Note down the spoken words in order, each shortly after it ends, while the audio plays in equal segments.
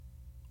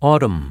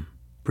Audm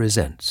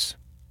presents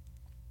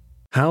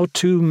How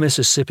Two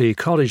Mississippi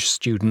College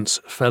Students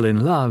Fell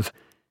in Love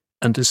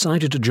and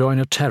Decided to Join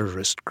a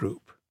Terrorist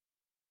Group.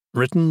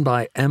 Written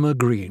by Emma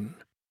Green.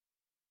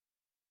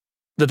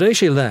 The day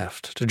she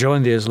left to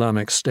join the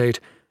Islamic State,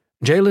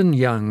 Jaylin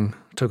Young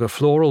took a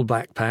floral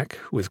backpack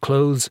with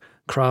clothes,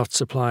 craft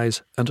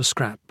supplies, and a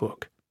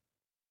scrapbook.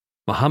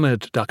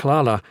 Mohammed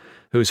Daklala,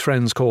 whose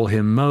friends call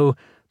him Mo,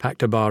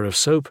 packed a bar of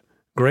soap,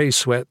 grey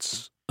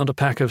sweats, and a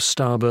pack of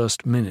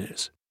Starburst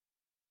minis.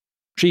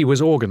 She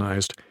was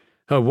organised.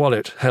 Her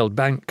wallet held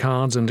bank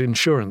cards and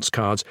insurance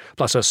cards,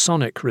 plus a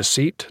Sonic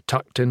receipt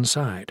tucked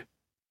inside.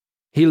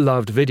 He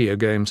loved video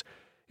games.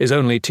 His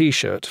only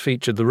T-shirt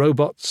featured the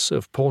robots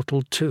of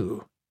Portal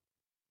 2.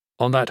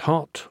 On that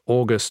hot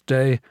August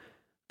day,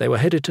 they were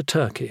headed to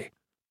Turkey,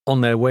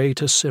 on their way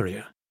to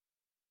Syria.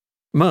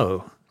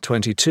 Mo,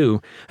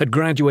 22, had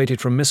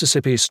graduated from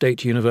Mississippi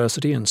State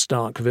University in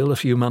Starkville a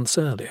few months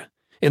earlier,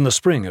 in the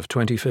spring of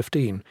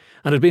 2015,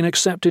 and had been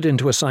accepted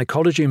into a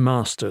psychology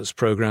master's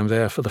program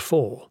there for the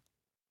fall.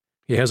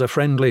 He has a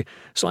friendly,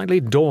 slightly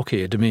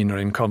dorky demeanour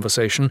in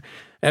conversation,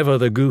 ever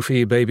the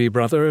goofy baby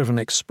brother of an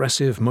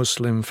expressive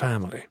Muslim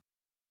family.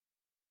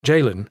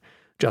 Jaylin,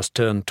 just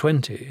turned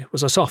 20,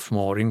 was a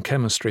sophomore in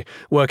chemistry,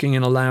 working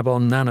in a lab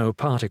on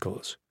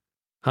nanoparticles.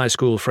 High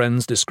school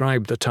friends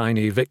described the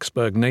tiny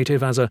Vicksburg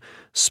native as a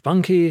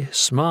spunky,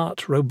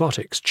 smart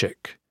robotics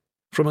chick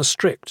from a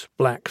strict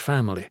black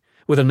family,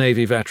 with a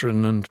Navy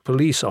veteran and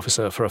police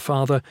officer for a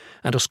father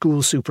and a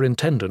school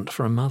superintendent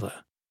for a mother.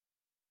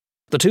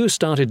 The two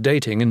started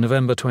dating in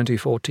November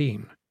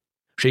 2014.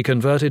 She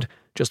converted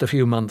just a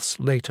few months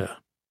later.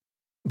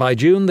 By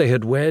June they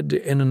had wed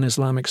in an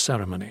Islamic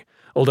ceremony,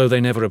 although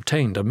they never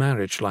obtained a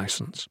marriage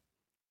license.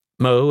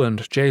 Mo and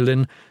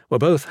Jaylin were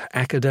both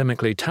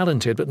academically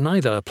talented, but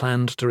neither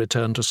planned to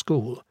return to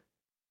school.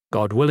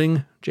 God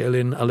willing,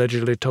 Jaylin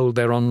allegedly told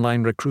their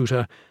online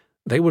recruiter,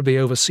 they would be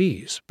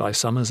overseas by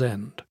summer's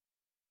end.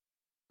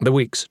 The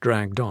weeks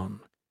dragged on.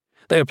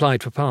 They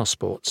applied for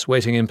passports,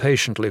 waiting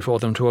impatiently for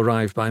them to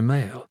arrive by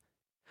mail.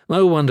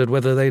 Mo wondered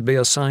whether they'd be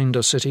assigned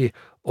a city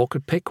or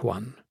could pick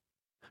one.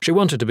 She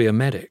wanted to be a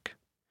medic.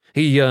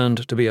 He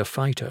yearned to be a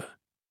fighter.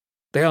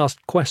 They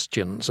asked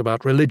questions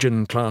about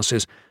religion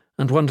classes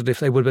and wondered if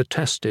they would be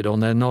tested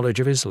on their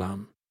knowledge of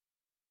Islam.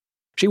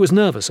 She was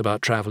nervous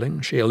about travelling,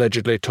 she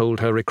allegedly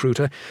told her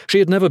recruiter. She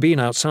had never been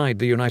outside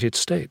the United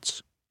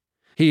States.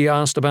 He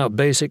asked about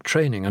basic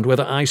training and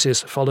whether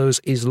ISIS follows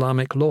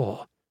Islamic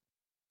law.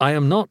 I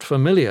am not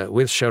familiar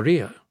with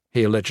Sharia,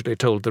 he allegedly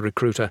told the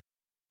recruiter.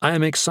 I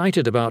am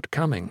excited about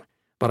coming,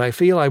 but I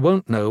feel I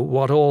won't know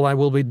what all I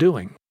will be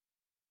doing.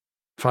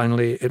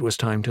 Finally, it was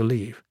time to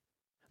leave.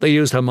 They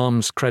used her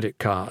mom's credit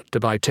card to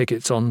buy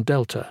tickets on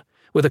Delta,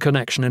 with a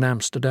connection in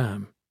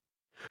Amsterdam.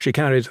 She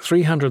carried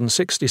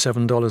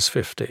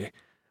 $367.50,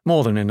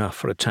 more than enough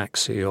for a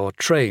taxi or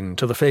train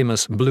to the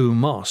famous Blue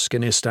Mosque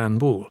in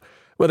Istanbul,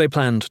 where they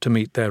planned to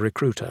meet their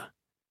recruiter.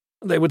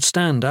 They would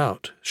stand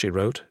out, she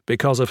wrote,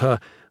 because of her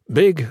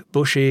big,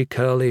 bushy,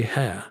 curly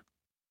hair.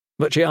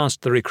 But she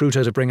asked the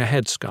recruiter to bring a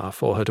headscarf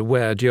for her to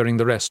wear during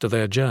the rest of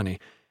their journey.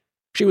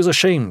 She was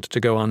ashamed to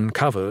go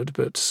uncovered,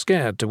 but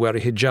scared to wear a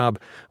hijab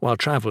while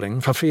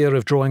travelling for fear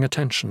of drawing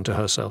attention to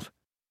herself.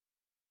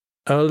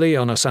 Early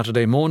on a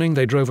Saturday morning,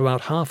 they drove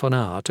about half an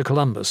hour to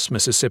Columbus,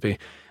 Mississippi,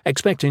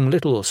 expecting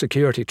little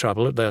security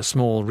trouble at their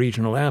small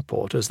regional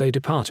airport as they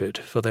departed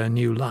for their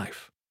new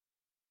life.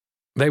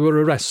 They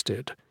were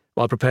arrested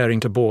while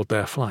preparing to board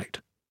their flight.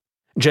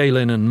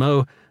 Jaylin and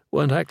Mo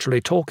weren't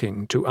actually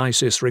talking to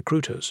ISIS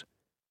recruiters.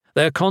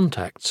 Their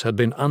contacts had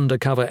been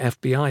undercover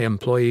FBI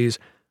employees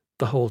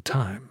the whole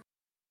time.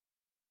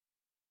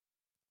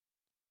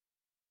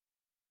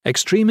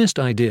 Extremist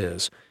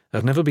ideas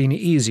have never been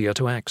easier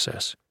to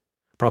access.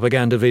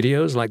 Propaganda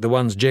videos like the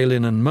ones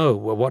Jaylin and Mo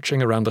were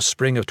watching around the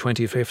spring of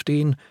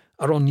 2015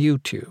 are on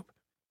YouTube.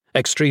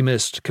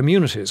 Extremist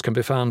communities can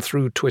be found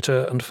through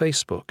Twitter and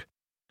Facebook.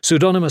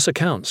 Pseudonymous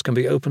accounts can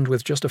be opened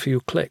with just a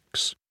few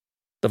clicks.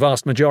 The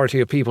vast majority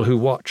of people who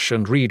watch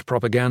and read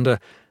propaganda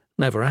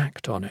never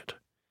act on it.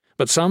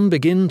 But some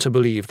begin to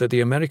believe that the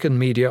American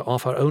media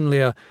offer only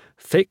a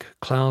thick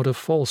cloud of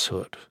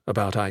falsehood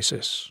about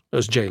ISIS,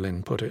 as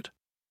Jaylin put it.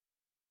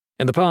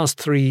 In the past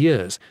 3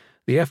 years,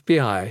 the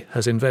FBI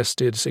has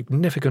invested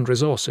significant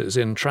resources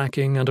in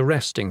tracking and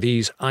arresting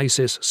these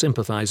ISIS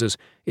sympathizers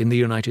in the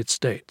United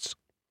States.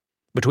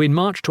 Between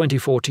March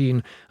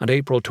 2014 and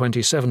April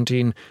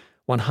 2017,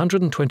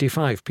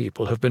 125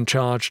 people have been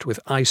charged with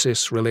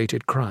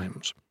ISIS-related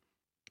crimes.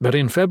 But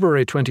in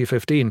February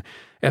 2015,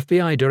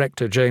 FBI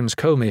Director James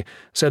Comey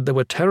said there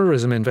were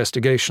terrorism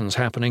investigations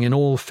happening in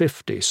all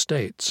 50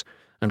 states,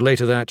 and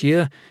later that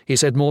year he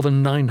said more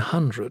than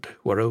 900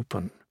 were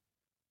open.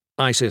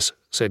 ISIS,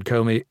 said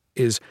Comey,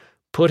 is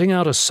putting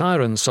out a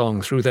siren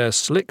song through their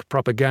slick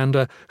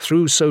propaganda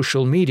through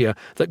social media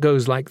that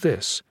goes like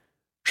this: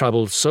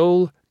 Troubled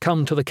soul,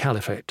 come to the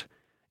caliphate.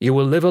 You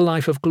will live a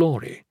life of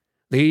glory.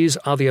 These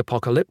are the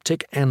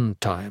apocalyptic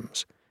end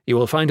times. You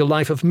will find a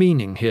life of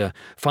meaning here,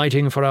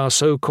 fighting for our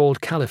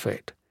so-called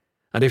caliphate.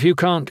 And if you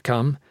can't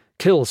come,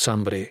 kill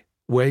somebody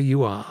where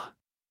you are.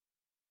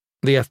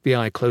 The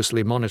FBI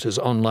closely monitors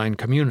online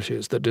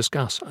communities that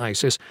discuss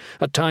ISIS,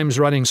 at times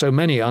running so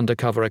many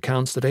undercover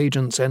accounts that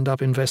agents end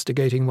up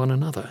investigating one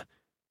another.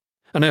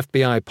 An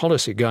FBI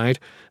policy guide,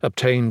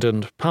 obtained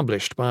and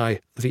published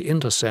by The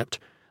Intercept,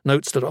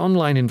 notes that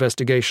online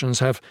investigations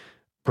have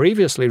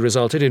previously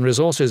resulted in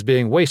resources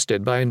being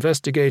wasted by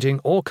investigating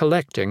or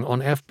collecting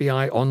on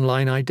FBI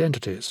online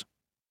identities,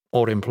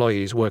 or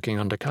employees working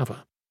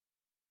undercover.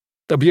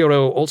 The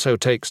Bureau also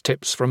takes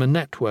tips from a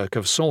network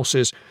of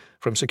sources,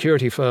 from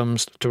security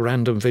firms to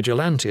random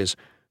vigilantes,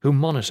 who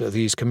monitor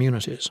these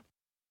communities.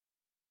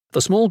 The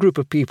small group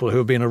of people who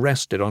have been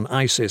arrested on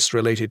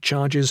ISIS-related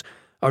charges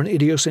are an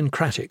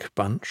idiosyncratic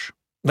bunch.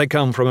 They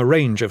come from a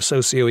range of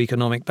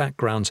socio-economic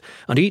backgrounds,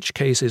 and each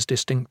case is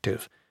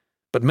distinctive.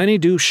 But many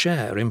do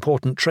share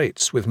important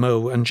traits with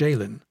Mo and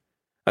Jaylin.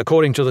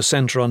 According to the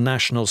Center on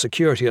National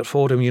Security at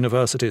Fordham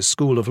University's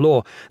School of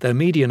Law, their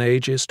median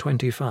age is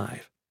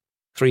 25.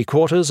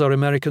 3/4 are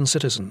American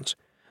citizens.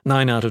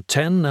 9 out of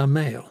 10 are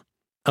male.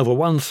 Over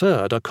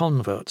 1/3 are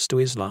converts to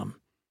Islam.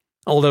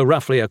 Although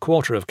roughly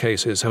 1/4 of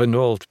cases have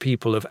involved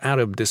people of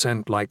Arab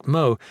descent like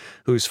Mo,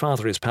 whose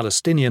father is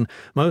Palestinian,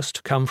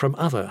 most come from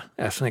other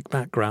ethnic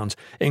backgrounds,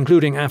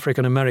 including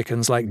African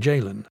Americans like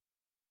Jaylin.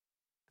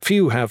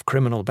 Few have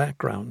criminal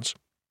backgrounds.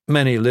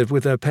 Many live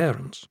with their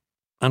parents.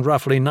 And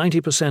roughly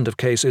 90% of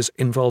cases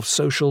involve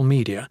social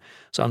media,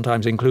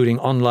 sometimes including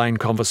online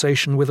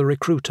conversation with a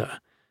recruiter,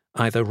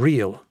 either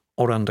real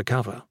or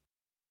undercover.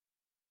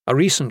 A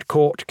recent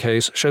court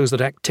case shows that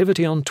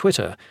activity on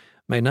Twitter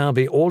may now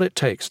be all it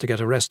takes to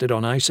get arrested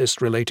on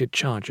ISIS-related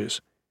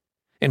charges.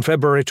 In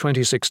February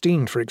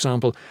 2016, for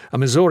example, a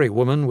Missouri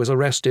woman was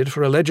arrested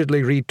for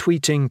allegedly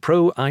retweeting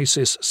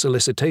pro-ISIS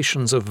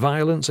solicitations of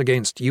violence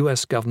against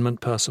U.S.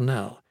 government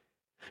personnel.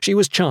 She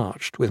was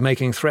charged with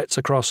making threats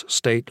across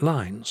state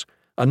lines,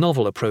 a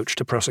novel approach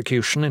to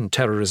prosecution in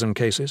terrorism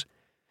cases.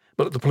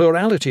 But the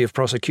plurality of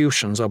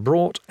prosecutions are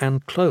brought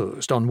and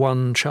closed on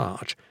one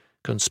charge: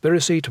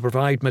 conspiracy to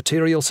provide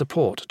material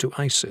support to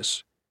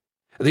ISIS.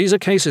 These are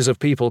cases of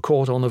people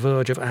caught on the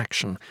verge of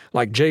action,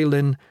 like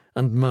Jaylin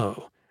and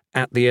Mo,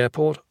 at the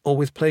airport or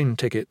with plane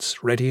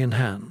tickets ready in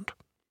hand.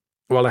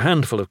 While a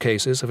handful of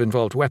cases have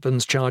involved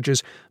weapons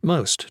charges,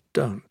 most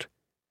don't.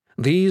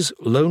 These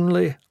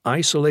lonely,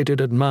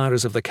 isolated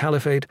admirers of the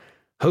caliphate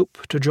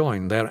hope to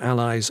join their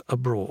allies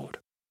abroad.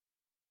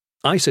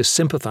 ISIS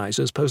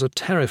sympathizers pose a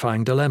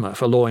terrifying dilemma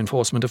for law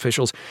enforcement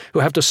officials who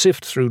have to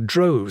sift through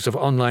droves of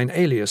online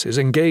aliases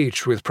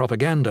engaged with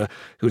propaganda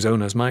whose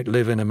owners might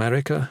live in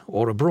America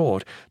or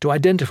abroad to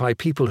identify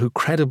people who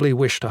credibly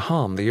wish to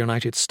harm the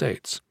United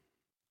States.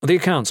 The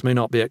accounts may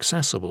not be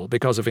accessible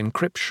because of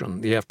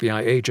encryption, the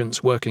FBI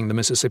agents working the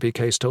Mississippi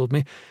case told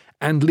me,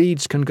 and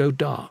leads can go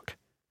dark.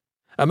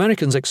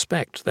 Americans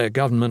expect their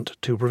government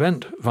to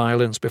prevent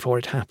violence before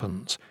it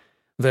happens.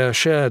 Their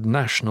shared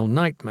national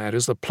nightmare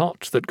is the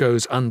plot that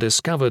goes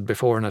undiscovered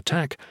before an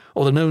attack,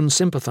 or the known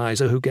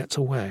sympathizer who gets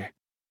away.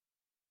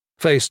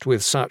 Faced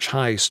with such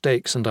high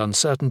stakes and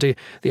uncertainty,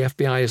 the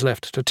FBI is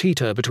left to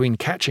teeter between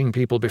catching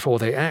people before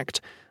they act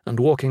and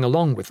walking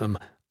along with them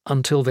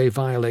until they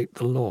violate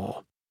the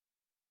law.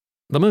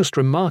 The most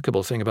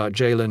remarkable thing about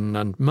Jaylin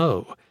and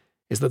Mo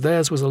is that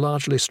theirs was a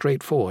largely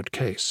straightforward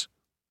case.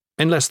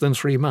 In less than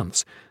 3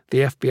 months,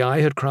 the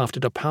FBI had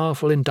crafted a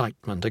powerful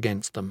indictment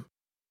against them.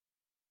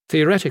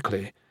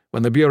 Theoretically,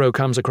 when the Bureau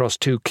comes across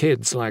 2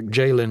 kids like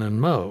Jaylin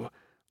and Mo,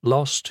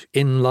 lost,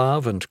 in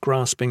love and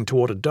grasping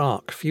toward a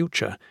dark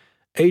future,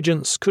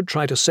 agents could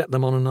try to set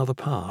them on another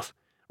path,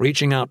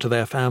 reaching out to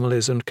their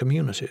families and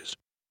communities.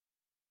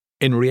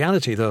 In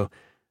reality, though,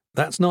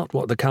 that's not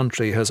what the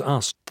country has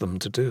asked them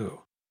to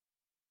do.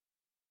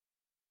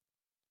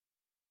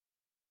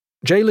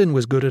 Jaylin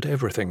was good at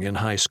everything in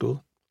high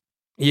school.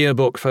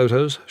 Yearbook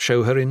photos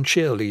show her in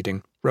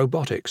cheerleading,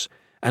 robotics,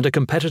 and a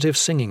competitive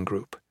singing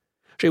group.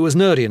 She was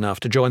nerdy enough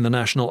to join the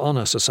National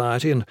Honor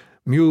Society and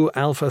Mu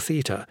Alpha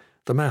Theta,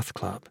 the math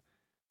club,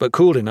 but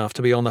cool enough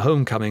to be on the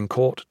homecoming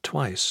court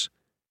twice.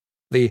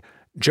 The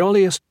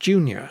jolliest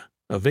junior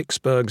of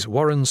Vicksburg's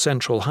Warren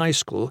Central High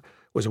School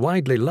was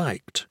widely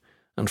liked,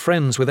 and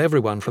friends with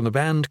everyone from the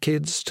band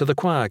kids to the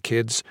choir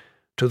kids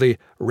to the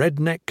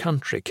redneck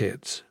country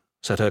kids,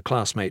 said her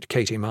classmate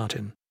Katie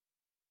Martin.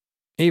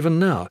 Even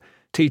now,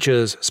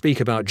 teachers speak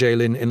about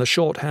Jaylin in the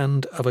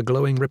shorthand of a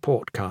glowing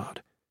report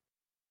card.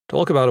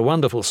 Talk about a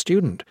wonderful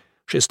student.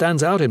 She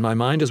stands out in my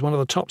mind as one of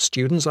the top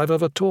students I've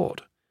ever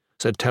taught,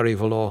 said Terry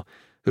Valor,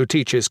 who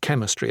teaches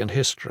chemistry and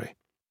history.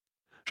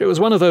 She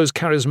was one of those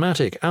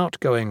charismatic,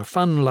 outgoing,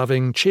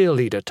 fun-loving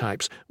cheerleader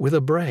types with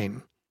a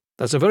brain.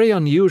 That's a very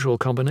unusual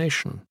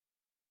combination.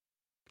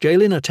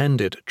 Jaylin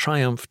attended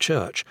Triumph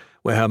Church,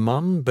 where her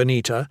mum,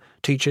 Benita,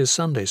 teaches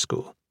Sunday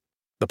school.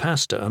 The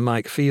pastor,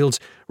 Mike Fields,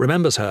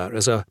 remembers her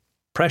as a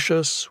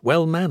precious,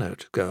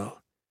 well-mannered girl.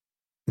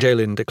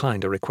 Jaylin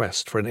declined a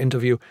request for an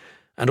interview,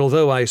 and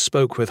although I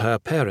spoke with her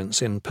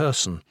parents in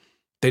person,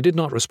 they did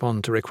not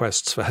respond to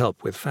requests for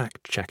help with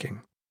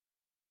fact-checking.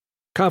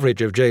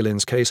 Coverage of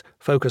Jaylin's case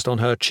focused on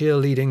her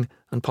cheerleading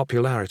and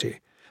popularity,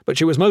 but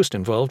she was most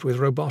involved with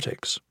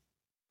robotics.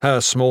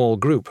 Her small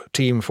group,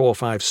 Team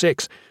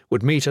 456,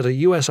 would meet at a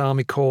U.S.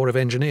 Army Corps of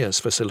Engineers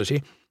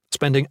facility,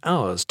 spending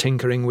hours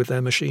tinkering with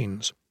their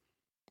machines.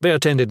 They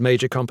attended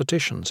major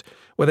competitions,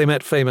 where they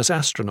met famous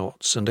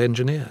astronauts and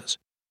engineers.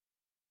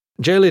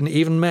 Jaylin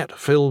even met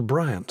Phil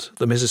Bryant,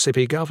 the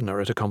Mississippi governor,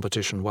 at a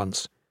competition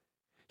once.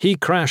 "He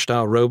crashed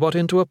our robot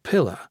into a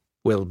pillar,"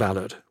 Will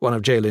Ballard, one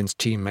of Jaylin's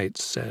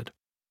teammates, said.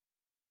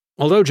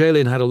 Although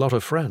Jaylin had a lot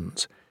of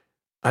friends,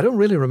 "I don't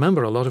really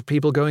remember a lot of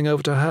people going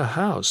over to her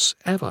house,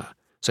 ever,"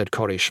 said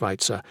Corey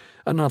Schweitzer,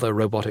 another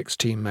robotics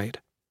teammate.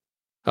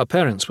 "Her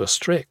parents were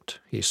strict,"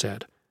 he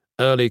said.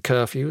 "Early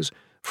curfews,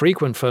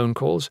 frequent phone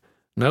calls,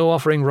 no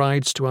offering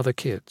rides to other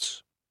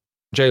kids."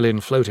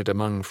 Jaylin floated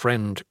among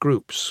friend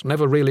groups,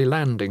 never really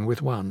landing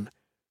with one.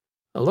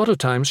 "A lot of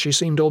times she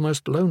seemed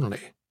almost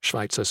lonely,"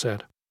 Schweitzer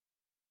said.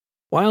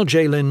 While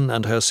Jaylin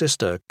and her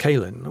sister,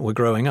 Kaylin, were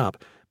growing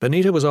up,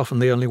 Benita was often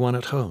the only one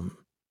at home.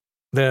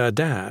 Their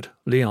dad,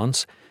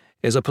 Leonce,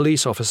 is a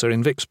police officer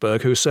in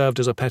Vicksburg who served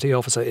as a petty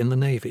officer in the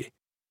Navy.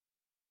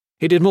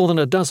 He did more than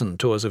a dozen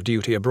tours of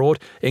duty abroad,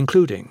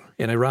 including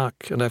in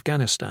Iraq and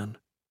Afghanistan.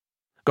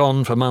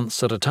 Gone for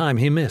months at a time,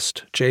 he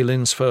missed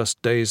Jaylin's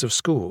first days of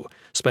school,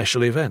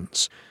 special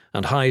events,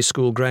 and high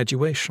school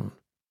graduation.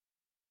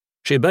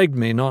 "She begged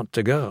me not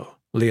to go,"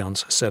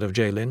 Leonce said of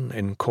Jaylin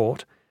in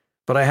court,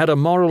 "but I had a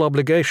moral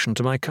obligation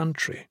to my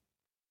country."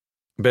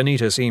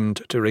 Benita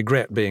seemed to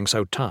regret being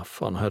so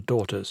tough on her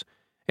daughters.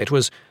 "It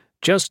was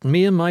just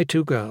me and my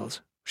two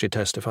girls," she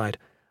testified.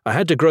 "I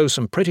had to grow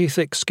some pretty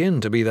thick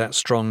skin to be that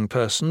strong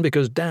person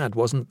because Dad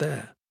wasn't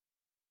there."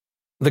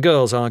 The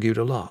girls argued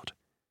a lot.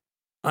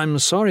 "I'm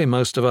sorry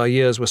most of our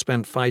years were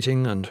spent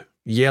fighting and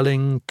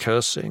yelling,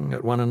 cursing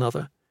at one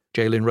another,"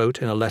 Jaylin wrote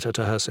in a letter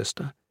to her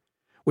sister.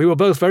 "We were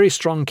both very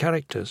strong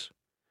characters.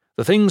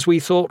 The things we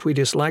thought we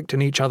disliked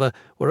in each other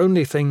were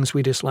only things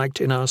we disliked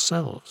in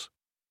ourselves."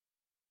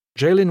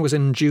 Jaylin was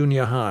in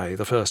junior high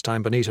the first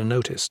time Benita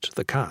noticed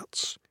the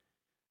cuts.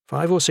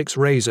 5 or 6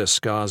 razor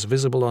scars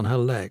visible on her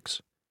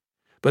legs.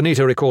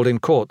 Benita recalled in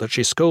court that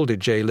she scolded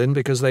Jaylin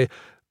because they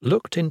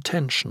looked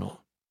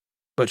intentional,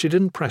 but she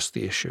didn't press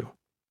the issue.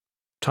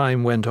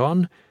 Time went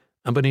on,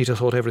 and Benita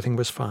thought everything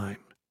was fine.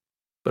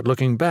 But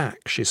looking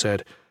back, she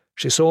said,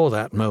 she saw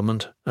that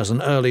moment as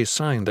an early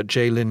sign that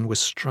Jaylin was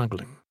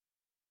struggling.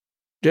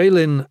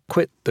 Jaylin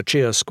quit the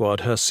cheer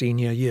squad her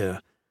senior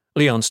year.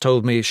 Leonce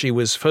told me she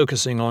was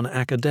focusing on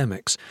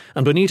academics,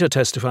 and Benita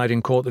testified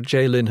in court that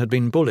Jaylin had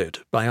been bullied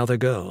by other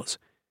girls.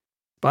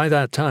 By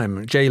that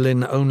time,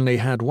 Jaylin only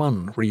had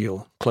one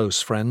real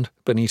close friend,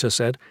 Benita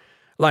said,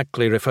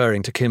 likely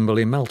referring to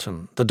Kimberly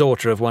Melton, the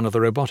daughter of one of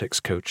the robotics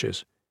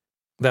coaches.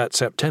 That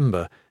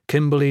September,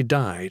 Kimberly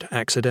died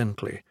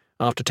accidentally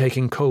after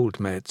taking cold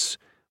meds,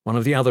 one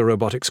of the other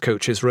robotics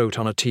coaches wrote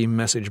on a team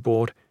message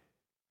board.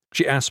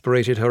 She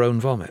aspirated her own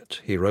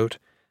vomit, he wrote,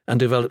 and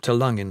developed a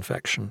lung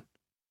infection.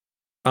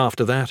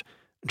 After that,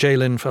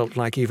 Jaylin felt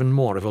like even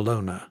more of a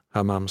loner,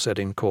 her mum said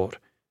in court.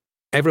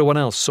 Everyone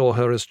else saw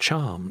her as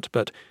charmed,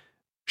 but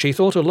she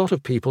thought a lot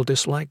of people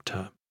disliked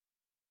her.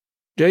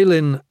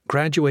 Jaylin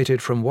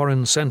graduated from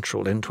Warren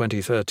Central in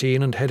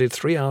 2013 and headed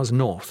 3 hours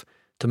north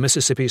to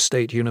Mississippi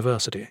State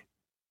University.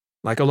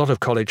 Like a lot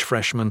of college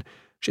freshmen,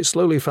 she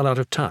slowly fell out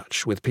of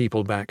touch with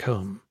people back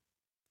home.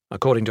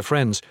 According to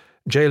friends,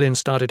 Jaylin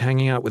started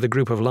hanging out with a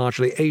group of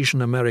largely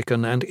Asian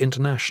American and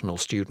international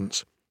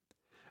students.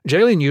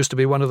 "Jaylin used to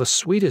be one of the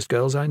sweetest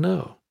girls I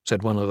know,"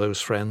 said one of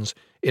those friends,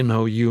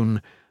 In-ho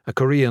Yoon, a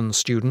Korean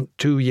student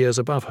 2 years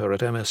above her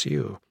at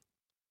MSU.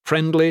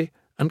 "Friendly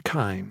and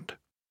kind."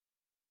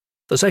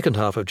 The second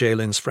half of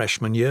Jaylin's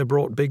freshman year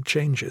brought big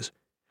changes.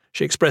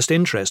 She expressed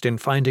interest in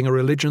finding a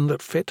religion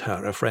that fit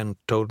her, a friend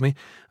told me,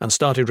 and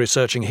started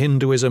researching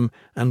Hinduism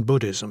and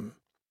Buddhism.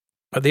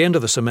 At the end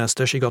of the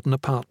semester, she got an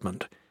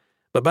apartment,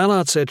 but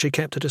Ballard said she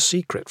kept it a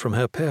secret from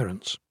her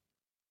parents.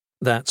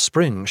 That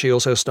spring, she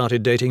also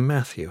started dating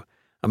Matthew,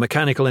 a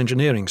mechanical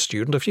engineering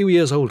student a few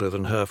years older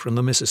than her from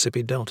the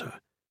Mississippi Delta.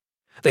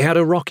 They had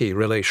a rocky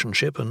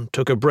relationship and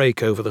took a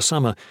break over the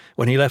summer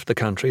when he left the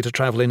country to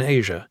travel in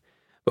Asia,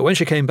 but when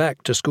she came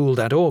back to school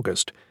that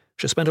August,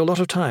 she spent a lot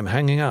of time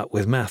hanging out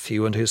with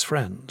Matthew and his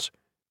friends,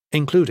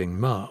 including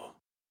Mo.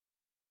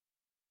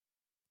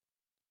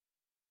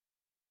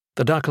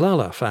 The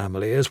Daklala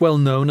family is well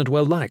known and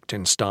well liked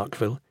in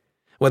Starkville,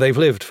 where they've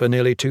lived for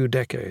nearly 2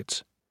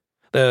 decades.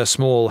 Their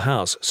small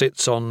house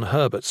sits on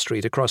Herbert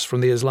Street across from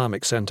the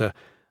Islamic Center,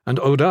 and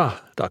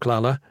Oda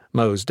Daklala,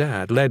 Mo's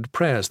dad, led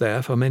prayers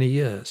there for many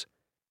years.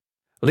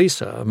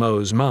 Lisa,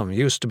 Mo's mum,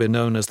 used to be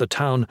known as the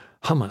town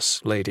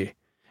hummus lady,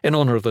 in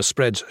honor of the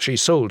spreads she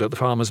sold at the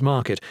farmer's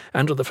market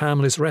and at the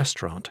family's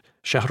restaurant,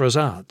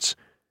 Shahrazad's.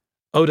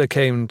 Oda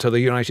came to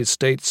the United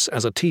States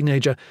as a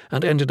teenager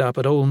and ended up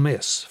at Ole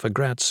Miss for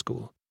grad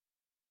school.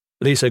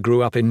 Lisa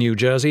grew up in New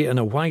Jersey in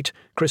a white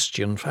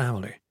Christian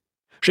family.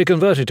 She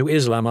converted to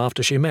Islam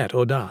after she met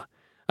Oda,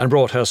 and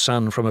brought her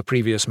son from a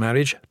previous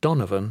marriage,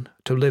 Donovan,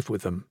 to live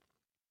with them.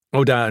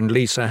 Oda and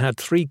Lisa had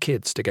 3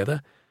 kids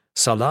together.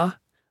 Salah,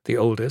 the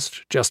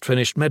oldest, just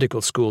finished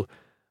medical school,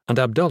 and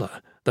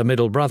Abdullah, the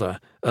middle brother,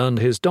 earned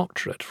his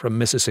doctorate from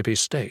Mississippi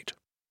State.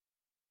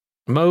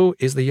 Mo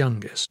is the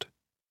youngest.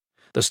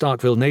 The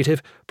Starkville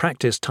native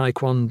practiced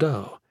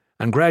Taekwondo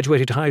and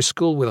graduated high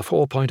school with a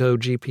 4.0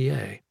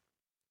 GPA.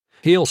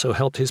 He also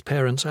helped his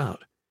parents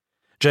out.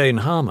 Jane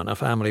Harmon, a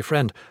family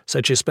friend,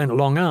 said she spent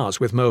long hours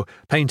with Mo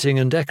painting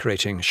and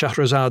decorating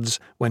Shahrazad's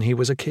when he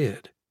was a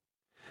kid.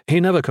 He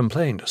never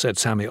complained, said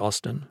Sammy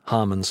Austin,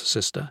 Harmon's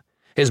sister.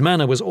 His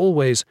manner was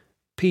always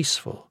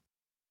peaceful.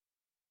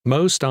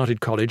 Mo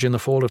started college in the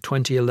fall of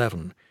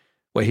 2011,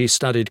 where he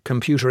studied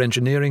computer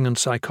engineering and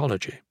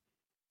psychology.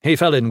 He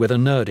fell in with a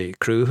nerdy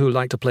crew who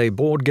liked to play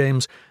board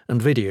games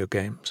and video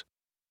games.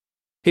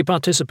 He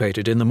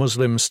participated in the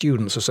Muslim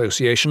Students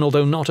Association,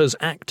 although not as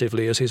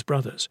actively as his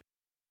brothers.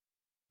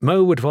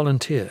 Mo would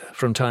volunteer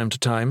from time to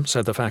time,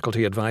 said the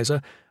faculty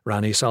advisor,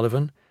 Rani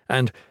Sullivan,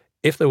 and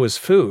if there was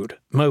food,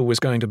 Mo was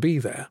going to be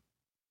there.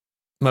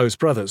 Mo's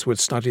brothers would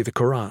study the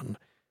Quran.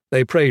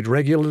 They prayed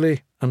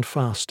regularly and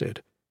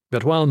fasted.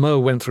 But while Mo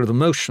went through the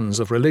motions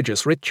of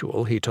religious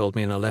ritual, he told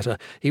me in a letter,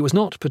 he was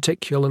not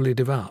particularly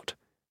devout.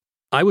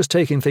 I was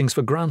taking things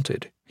for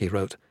granted, he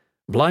wrote,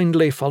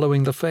 blindly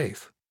following the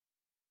faith.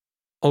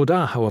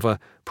 Oda, however,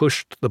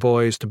 pushed the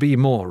boys to be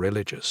more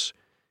religious.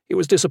 He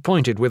was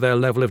disappointed with their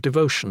level of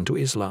devotion to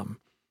Islam.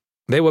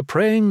 They were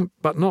praying,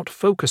 but not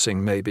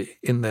focusing, maybe,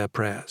 in their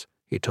prayers,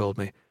 he told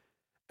me.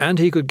 And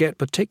he could get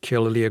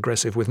particularly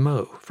aggressive with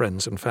Mo,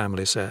 friends and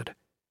family said.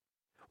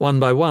 One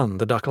by one,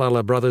 the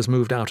Daklala brothers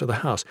moved out of the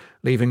house,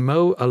 leaving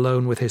Mo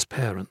alone with his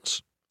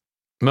parents.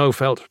 Mo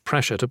felt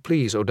pressure to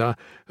please Oda,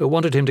 who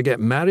wanted him to get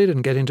married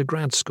and get into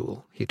grad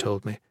school, he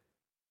told me.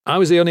 I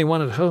was the only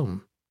one at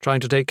home,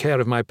 trying to take care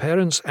of my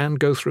parents and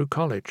go through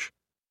college.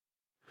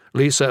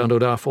 Lisa and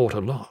Oda fought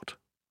a lot.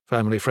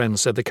 Family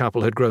friends said the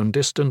couple had grown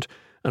distant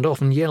and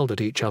often yelled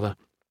at each other.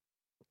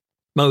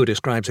 Mo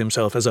describes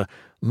himself as a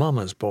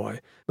mama's boy,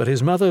 but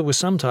his mother was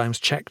sometimes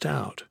checked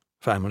out,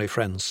 family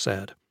friends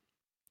said.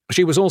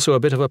 She was also a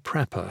bit of a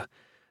prepper,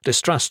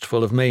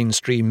 distrustful of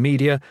mainstream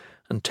media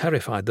and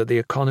terrified that the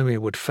economy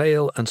would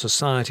fail and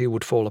society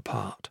would fall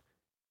apart.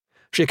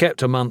 She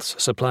kept a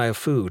month's supply of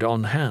food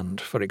on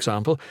hand, for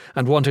example,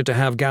 and wanted to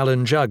have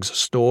gallon jugs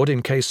stored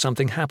in case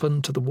something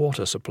happened to the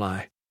water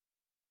supply.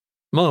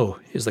 Mo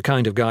is the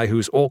kind of guy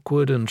who's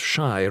awkward and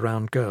shy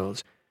around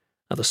girls.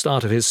 At the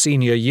start of his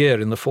senior year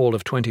in the fall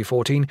of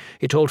 2014,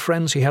 he told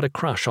friends he had a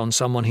crush on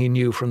someone he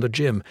knew from the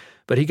gym,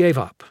 but he gave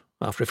up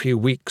after a few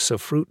weeks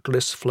of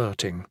fruitless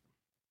flirting.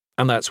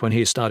 And that's when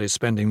he started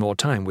spending more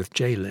time with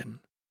Jaylin.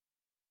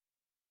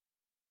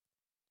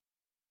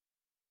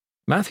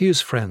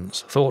 Matthew's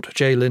friends thought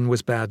Jaylin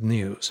was bad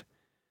news.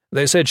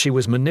 They said she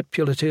was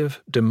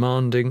manipulative,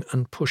 demanding,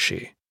 and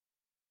pushy.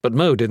 But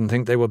Mo didn't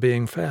think they were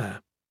being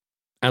fair.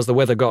 As the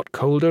weather got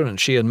colder and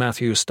she and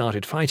Matthew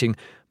started fighting,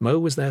 Mo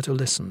was there to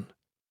listen.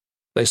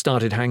 They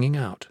started hanging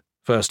out,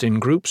 first in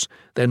groups,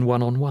 then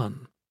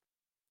one-on-one.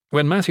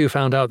 When Matthew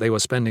found out they were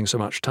spending so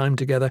much time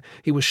together,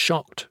 he was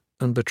shocked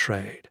and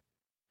betrayed.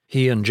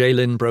 He and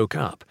Jaylin broke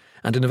up,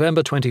 and in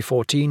November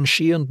 2014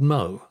 she and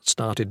Mo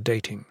started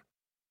dating.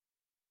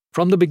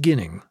 From the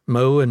beginning,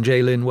 Mo and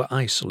Jaylin were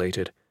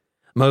isolated.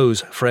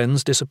 Mo's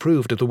friends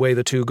disapproved of the way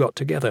the two got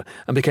together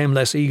and became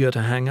less eager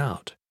to hang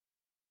out.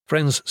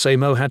 Friends say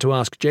Mo had to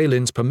ask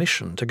Jaylin's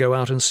permission to go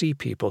out and see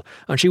people,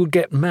 and she would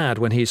get mad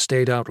when he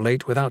stayed out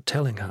late without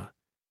telling her.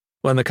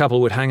 When the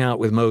couple would hang out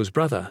with Mo's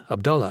brother,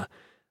 Abdullah,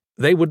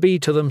 they would be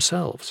to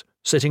themselves,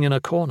 sitting in a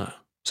corner,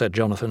 said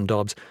Jonathan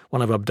Dobbs,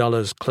 one of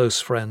Abdullah's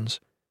close friends.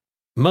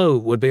 Mo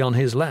would be on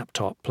his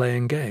laptop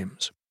playing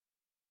games.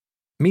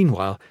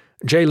 Meanwhile,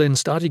 Jaylin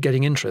started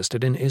getting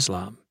interested in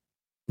Islam.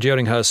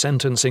 During her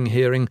sentencing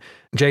hearing,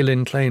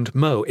 Jaylin claimed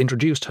Mo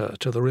introduced her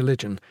to the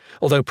religion,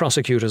 although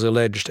prosecutors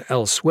alleged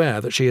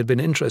elsewhere that she had been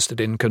interested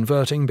in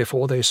converting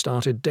before they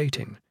started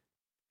dating.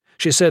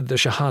 She said the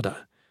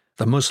Shahada,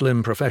 the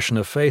Muslim profession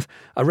of faith,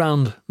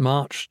 around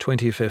March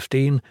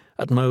 2015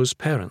 at Mo's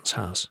parents'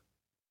 house.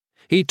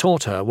 He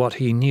taught her what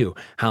he knew,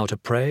 how to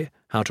pray,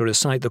 how to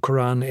recite the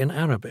Quran in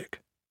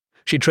Arabic.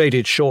 She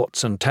traded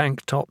shorts and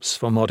tank tops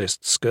for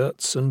modest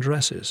skirts and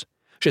dresses.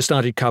 She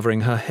started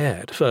covering her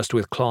head, first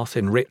with cloth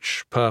in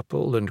rich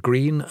purple and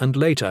green, and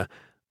later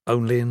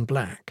only in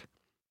black.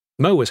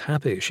 Mo was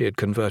happy she had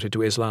converted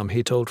to Islam,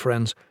 he told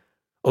friends.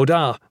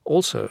 Oda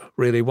also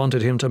really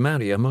wanted him to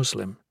marry a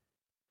Muslim.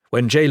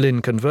 When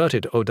Jaylin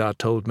converted, Oda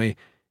told me,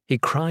 he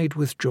cried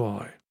with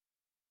joy.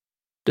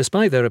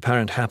 Despite their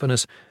apparent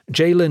happiness,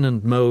 Jaylin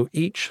and Mo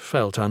each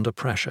felt under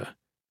pressure.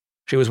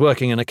 She was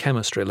working in a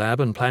chemistry lab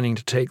and planning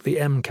to take the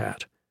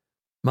MCAT.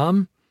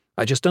 "Mum,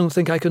 I just don't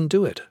think I can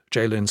do it,"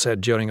 Jaylin said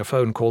during a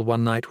phone call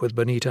one night with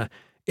Benita.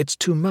 "It's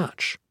too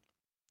much."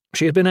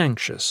 She had been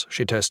anxious,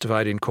 she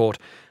testified in court,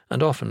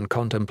 and often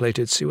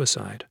contemplated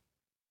suicide.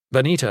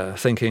 Benita,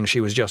 thinking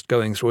she was just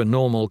going through a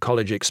normal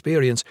college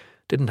experience,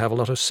 didn't have a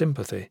lot of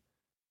sympathy.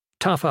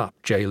 "Tough up,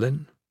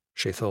 Jaylin,"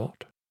 she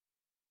thought.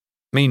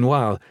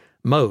 Meanwhile,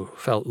 Mo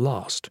felt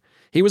lost.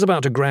 He was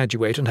about to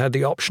graduate and had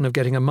the option of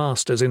getting a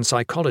master's in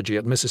psychology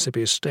at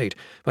Mississippi State,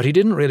 but he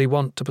didn't really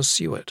want to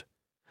pursue it.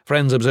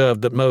 Friends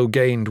observed that Mo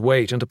gained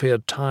weight and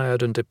appeared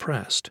tired and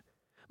depressed.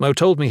 Mo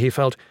told me he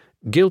felt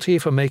guilty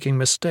for making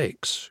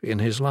mistakes in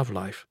his love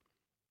life.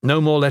 "No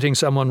more letting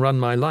someone run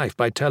my life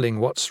by telling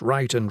what's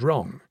right and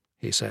wrong,"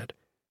 he said.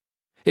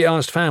 He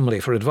asked family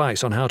for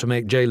advice on how to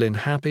make Jaylin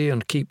happy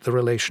and keep the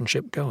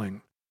relationship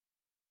going.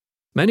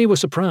 Many were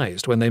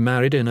surprised when they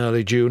married in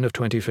early June of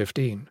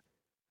 2015.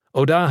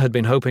 Oda had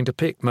been hoping to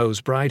pick Mo's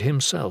bride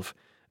himself,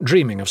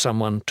 dreaming of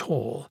someone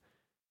tall.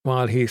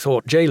 While he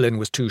thought Jaylin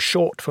was too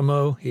short for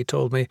Mo, he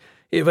told me,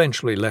 he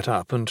eventually let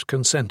up and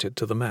consented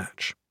to the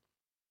match.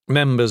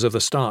 Members of the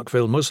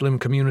Starkville Muslim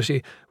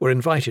community were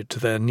invited to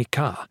their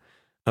nikah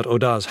at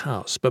Oda's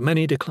house, but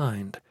many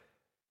declined.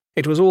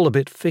 It was all a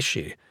bit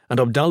fishy, and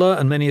Abdullah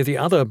and many of the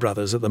other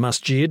brothers at the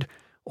masjid,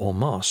 or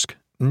mosque,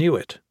 knew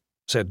it,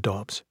 said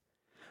Dobbs.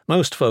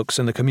 Most folks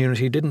in the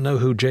community didn't know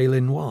who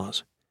Jaylin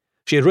was.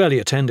 She had rarely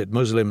attended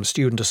Muslim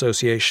Student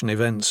Association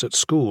events at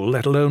school,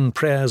 let alone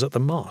prayers at the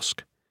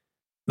mosque.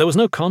 There was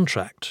no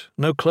contract,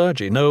 no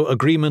clergy, no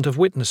agreement of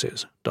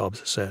witnesses,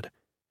 Dobbs said.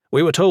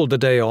 We were told the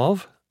day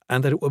of,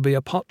 and that it would be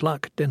a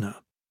potluck dinner.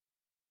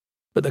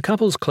 But the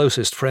couple's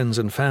closest friends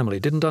and family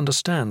didn't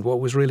understand what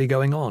was really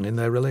going on in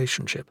their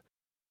relationship.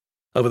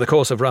 Over the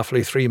course of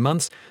roughly 3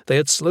 months, they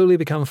had slowly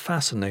become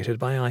fascinated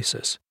by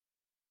ISIS.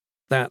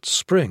 That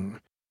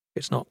spring,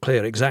 it's not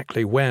clear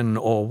exactly when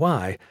or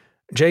why,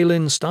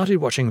 Jaylin started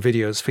watching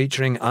videos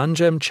featuring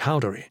Anjem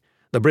Choudary,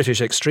 the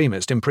British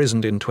extremist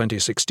imprisoned in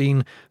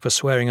 2016 for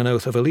swearing an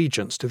oath of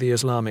allegiance to the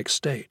Islamic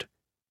State.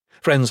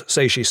 Friends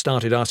say she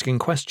started asking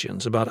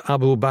questions about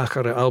Abu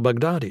Bakr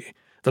al-Baghdadi,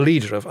 the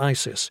leader of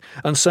ISIS,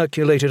 and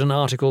circulated an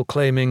article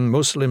claiming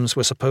Muslims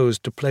were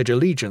supposed to pledge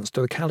allegiance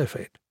to the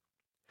caliphate.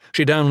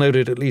 She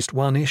downloaded at least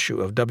one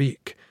issue of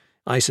Dabiq,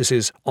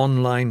 ISIS's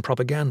online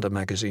propaganda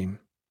magazine.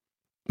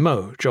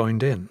 Mo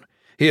joined in.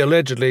 He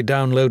allegedly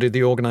downloaded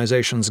the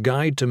organization's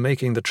guide to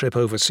making the trip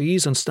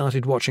overseas and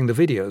started watching the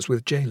videos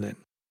with Jaylin.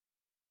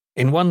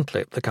 In one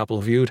clip the couple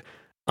viewed,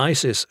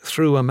 ISIS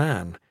threw a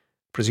man,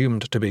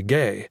 presumed to be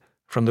gay,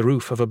 from the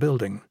roof of a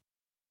building.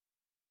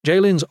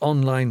 Jaylin's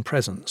online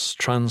presence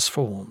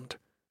transformed.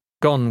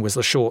 Gone was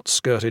the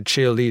short-skirted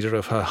cheerleader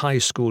of her high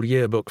school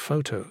yearbook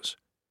photos.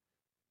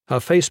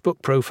 Her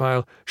Facebook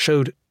profile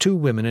showed 2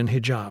 women in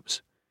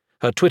hijabs.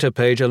 Her Twitter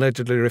page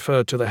allegedly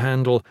referred to the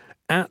handle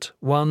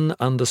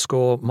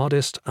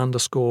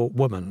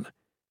 @1_modest_woman,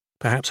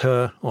 perhaps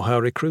her or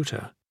her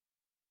recruiter.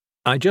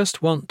 I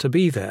just want to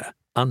be there,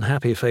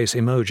 unhappy face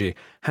emoji,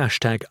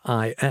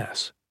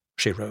 #IS,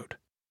 she wrote.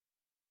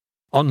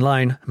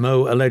 Online,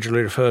 Mo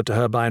allegedly referred to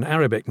her by an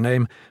Arabic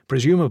name,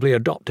 presumably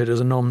adopted as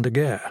a nom de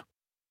guerre,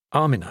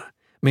 Amina,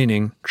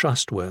 meaning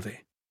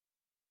trustworthy.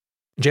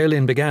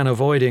 Jaylin began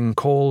avoiding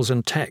calls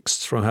and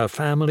texts from her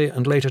family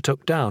and later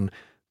took down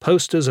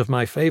posters of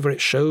my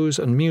favorite shows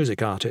and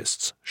music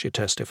artists, she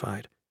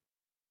testified.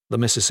 The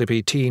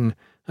Mississippi teen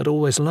had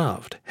always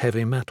loved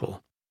heavy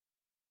metal.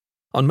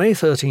 On May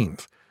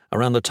 13th,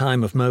 around the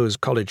time of Mo's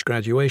college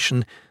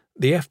graduation,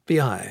 the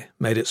FBI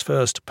made its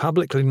first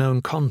publicly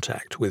known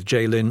contact with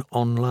Jaylin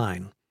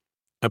online.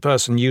 A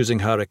person using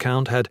her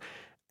account had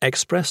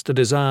expressed a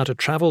desire to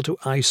travel to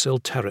ISIL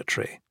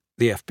territory,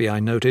 the FBI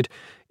noted,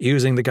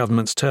 using the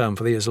government's term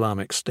for the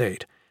Islamic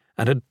State,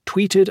 and had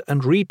tweeted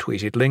and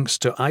retweeted links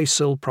to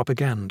ISIL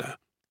propaganda.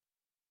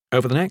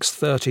 Over the next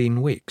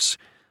 13 weeks,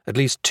 at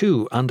least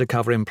 2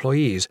 undercover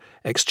employees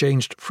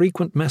exchanged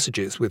frequent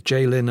messages with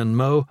Jaylin and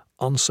Mo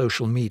on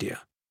social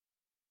media.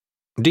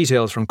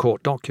 Details from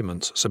court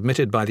documents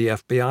submitted by the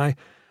FBI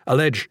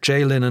allege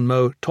Jaylin and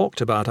Mo talked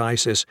about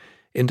ISIS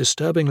in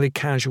disturbingly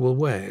casual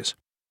ways,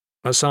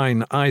 a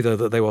sign either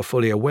that they were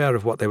fully aware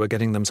of what they were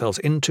getting themselves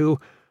into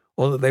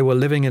or that they were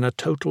living in a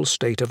total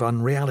state of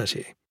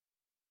unreality.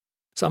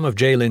 Some of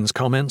Jaylin's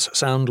comments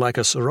sound like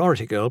a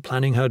sorority girl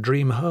planning her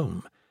dream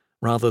home,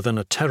 rather than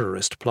a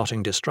terrorist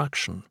plotting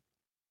destruction.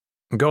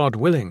 God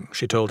willing,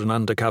 she told an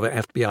undercover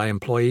FBI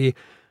employee,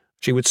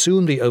 she would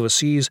soon be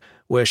overseas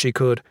where she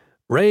could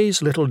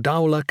raise little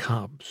Dawla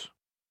cubs.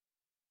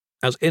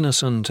 As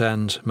innocent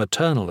and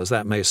maternal as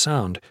that may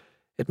sound,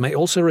 it may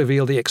also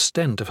reveal the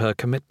extent of her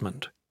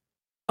commitment.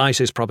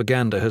 ISIS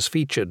propaganda has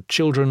featured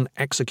children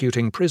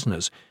executing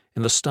prisoners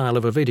in the style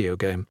of a video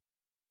game,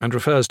 and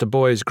refers to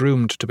boys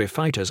groomed to be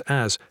fighters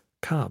as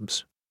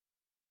cubs.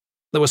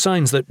 There were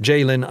signs that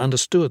Jaylin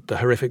understood the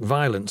horrific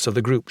violence of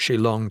the group she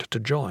longed to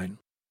join.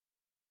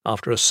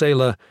 After a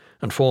sailor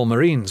and 4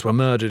 Marines were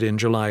murdered in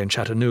July in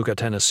Chattanooga,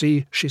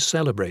 Tennessee, she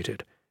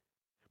celebrated.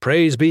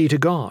 "Praise be to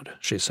God,"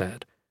 she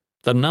said.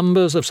 "The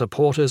numbers of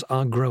supporters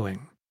are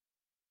growing."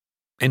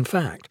 In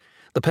fact,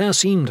 the pair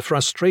seemed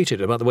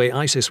frustrated about the way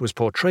ISIS was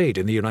portrayed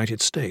in the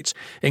United States,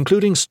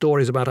 including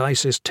stories about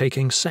ISIS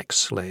taking sex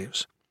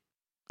slaves.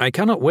 "I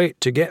cannot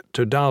wait to get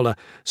to Dawla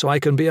so I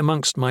can be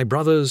amongst my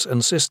brothers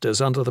and sisters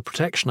under the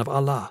protection of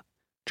Allah,"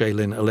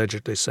 Jaylin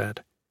allegedly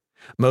said.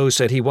 Mo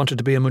said he wanted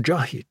to be a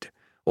mujahid,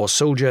 or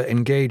soldier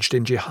engaged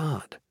in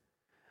jihad.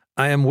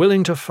 "I am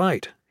willing to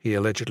fight," he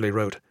allegedly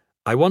wrote.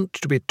 "I want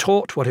to be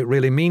taught what it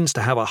really means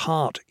to have a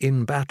heart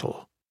in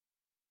battle."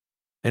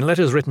 In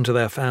letters written to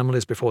their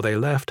families before they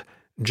left,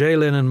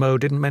 Jaylin and Mo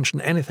didn't mention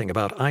anything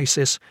about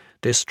ISIS,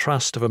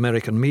 distrust of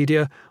American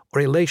media,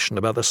 or elation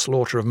about the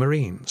slaughter of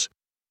Marines.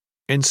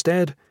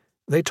 Instead,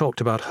 they talked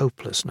about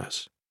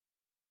hopelessness.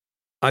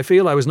 "I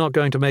feel I was not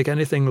going to make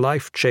anything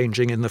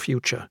life-changing in the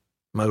future,"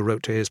 Mo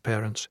wrote to his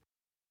parents.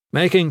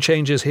 "Making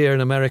changes here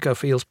in America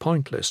feels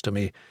pointless to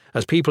me,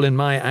 as people in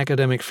my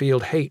academic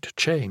field hate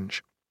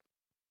change."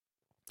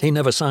 He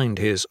never signed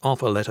his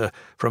offer letter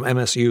from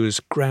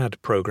MSU's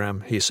grad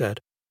program, he said.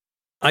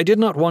 "I did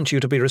not want you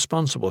to be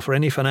responsible for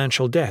any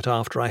financial debt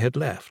after I had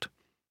left."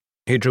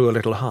 He drew a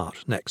little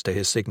heart next to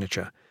his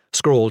signature,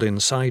 scrawled in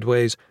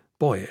sideways,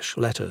 boyish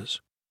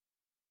letters.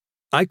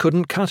 "I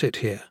couldn't cut it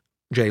here,"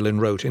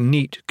 Jaylin wrote in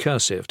neat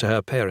cursive to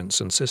her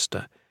parents and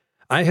sister.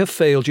 "I have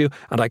failed you,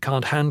 and I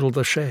can't handle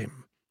the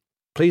shame.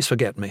 Please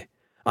forget me.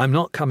 I'm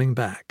not coming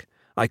back.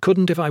 I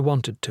couldn't if I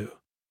wanted to."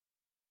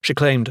 She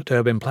claimed to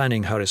have been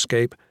planning her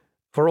escape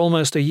for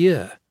almost a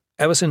year,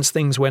 ever since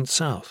things went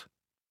south.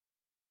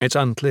 It's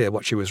unclear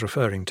what she was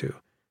referring to,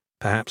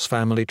 perhaps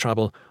family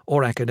trouble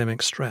or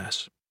academic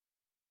stress.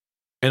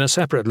 In a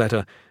separate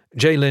letter,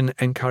 Jaylin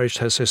encouraged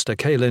her sister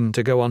Kaylin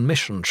to go on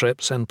mission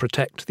trips and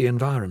protect the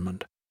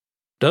environment.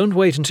 "Don't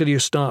wait until you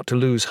start to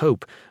lose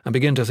hope and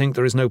begin to think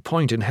there is no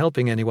point in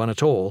helping anyone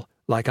at all,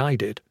 like I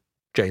did,"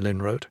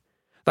 Jaylin wrote.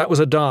 "That was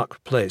a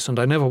dark place, and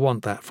I never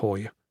want that for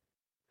you."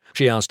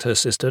 She asked her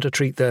sister to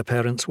treat their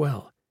parents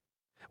well.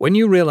 "When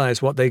you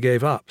realize what they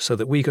gave up so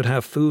that we could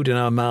have food in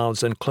our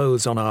mouths and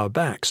clothes on our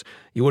backs,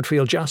 you would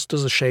feel just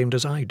as ashamed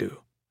as I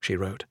do," she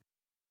wrote.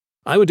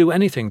 "I would do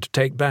anything to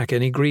take back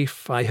any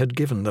grief I had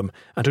given them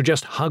and to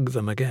just hug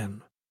them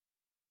again."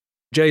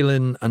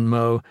 Jaylin and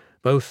Mo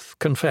both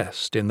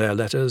confessed in their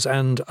letters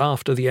and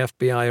after the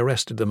FBI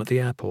arrested them at the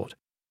airport.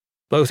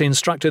 Both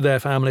instructed their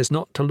families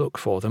not to look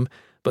for them,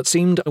 but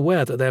seemed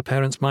aware that their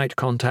parents might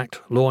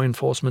contact law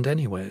enforcement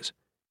anyways.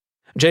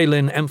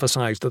 Jaylin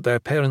emphasized that their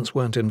parents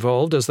weren't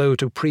involved as though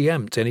to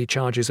preempt any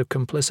charges of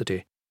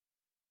complicity.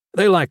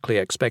 They likely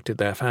expected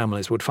their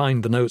families would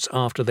find the notes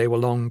after they were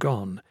long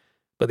gone,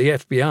 but the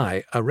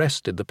FBI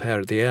arrested the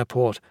pair at the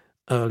airport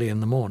early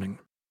in the morning.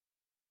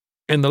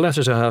 In the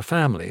letter to her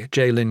family,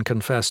 Jaylin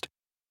confessed,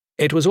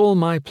 "It was all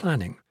my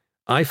planning.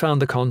 I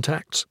found the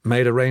contacts,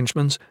 made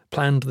arrangements,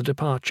 planned the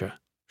departure,"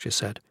 she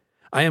said.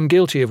 "I am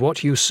guilty of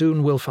what you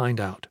soon will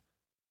find out."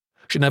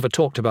 She never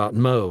talked about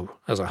Mo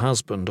as a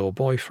husband or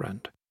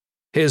boyfriend.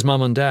 His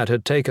mum and dad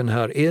had taken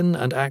her in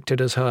and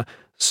acted as her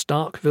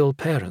Starkville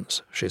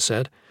parents, she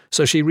said,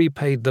 so she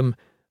repaid them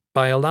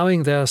by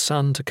allowing their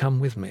son to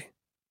come with me.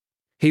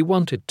 "He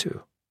wanted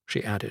to,"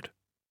 she added.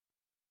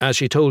 As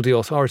she told the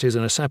authorities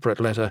in a separate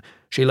letter,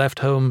 she left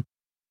home,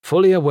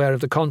 fully aware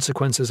of the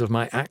consequences of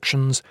my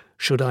actions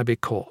should I be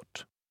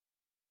caught.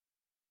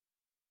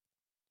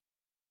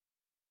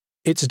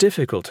 It's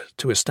difficult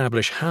to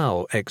establish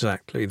how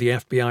exactly the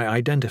FBI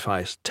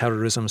identifies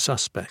terrorism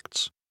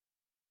suspects.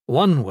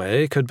 One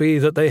way could be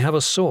that they have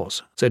a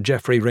source, said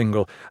Jeffrey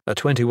Ringel, a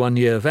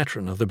 21-year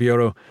veteran of the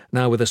Bureau,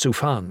 now with the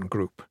Soufan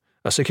Group,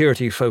 a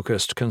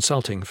security-focused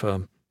consulting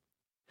firm.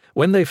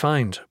 When they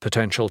find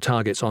potential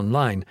targets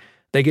online,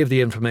 they give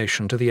the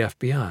information to the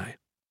FBI.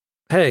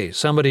 "Hey,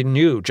 somebody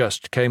new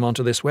just came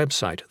onto this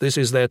website. This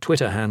is their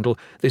Twitter handle.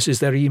 This is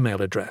their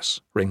email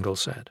address," Ringel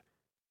said.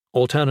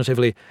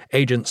 Alternatively,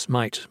 agents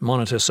might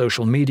monitor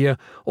social media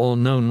or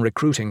known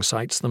recruiting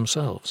sites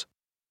themselves.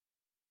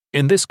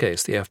 In this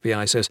case, the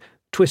FBI says,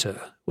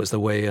 Twitter was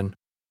the way in.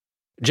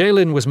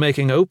 Jaylin was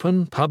making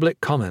open, public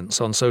comments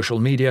on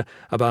social media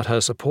about her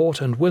support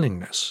and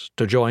willingness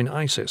to join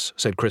ISIS,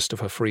 said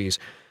Christopher Fries,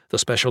 the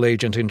special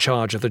agent in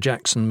charge of the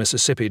Jackson,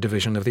 Mississippi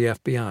division of the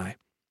FBI.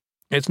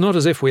 "It's not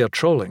as if we are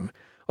trolling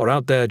or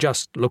out there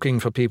just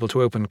looking for people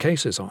to open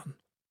cases on."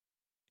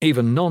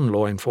 Even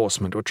non-law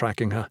enforcement were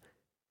tracking her.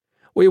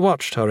 "We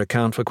watched her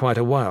account for quite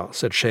a while,"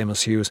 said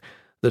Seamus Hughes,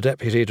 the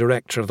deputy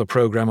director of the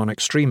program on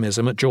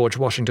extremism at George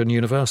Washington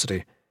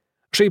University.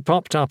 "She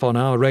popped up on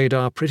our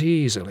radar pretty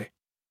easily."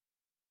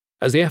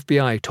 As the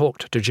FBI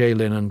talked to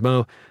Jaylin and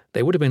Mo,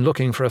 they would have been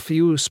looking for a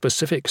few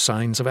specific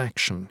signs of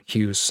action,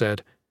 Hughes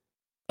said.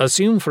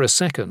 "Assume for a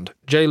second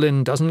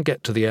Jaylin doesn't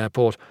get to the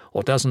airport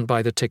or doesn't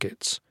buy the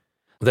tickets.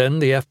 Then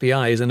the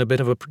FBI is in a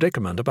bit of a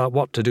predicament about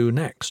what to do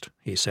next,"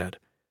 he said.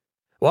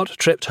 What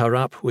tripped her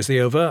up was the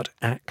overt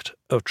act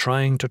of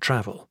trying to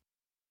travel.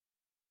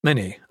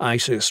 Many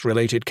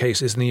ISIS-related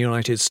cases in the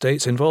United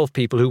States involve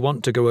people who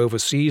want to go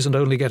overseas and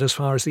only get as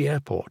far as the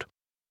airport.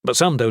 But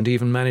some don't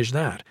even manage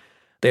that.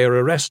 They are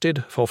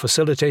arrested for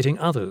facilitating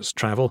others'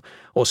 travel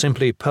or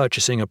simply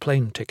purchasing a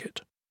plane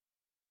ticket.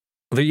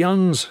 The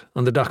Youngs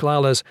and the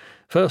Dakhlalas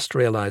first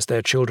realized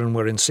their children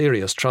were in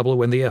serious trouble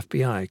when the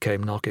FBI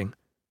came knocking.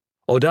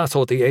 "Oda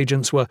thought the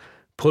agents were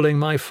pulling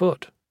my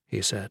foot,"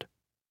 he said.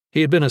 He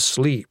had been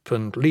asleep,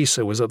 and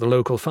Lisa was at the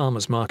local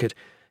farmer's market.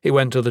 He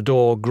went to the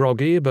door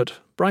groggy,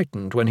 but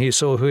brightened when he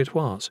saw who it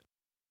was.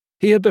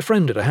 He had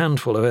befriended a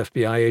handful of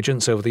FBI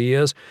agents over the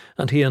years,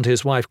 and he and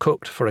his wife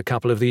cooked for a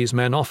couple of these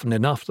men often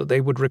enough that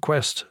they would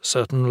request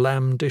certain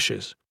lamb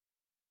dishes.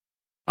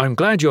 "I'm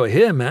glad you're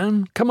here,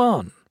 man. Come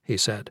on," he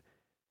said.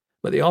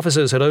 But the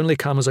officers had only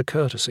come as a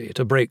courtesy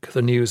to break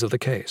the news of the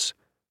case.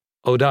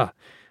 "Oda,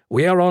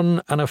 we are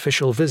on an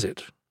official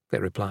visit," they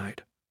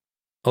replied.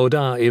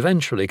 Oda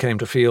eventually came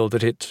to feel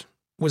that it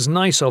was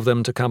nice of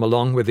them to come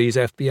along with these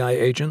FBI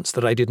agents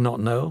that I did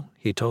not know,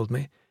 he told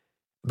me.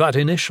 But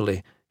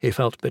initially, he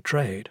felt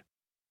betrayed.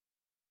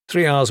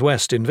 3 hours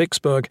west in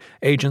Vicksburg,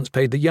 agents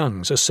paid the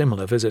Youngs a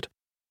similar visit.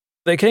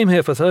 They came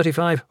here for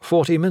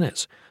 35-40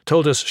 minutes,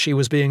 told us she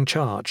was being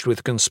charged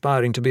with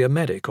conspiring to be a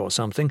medic or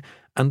something,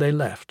 and they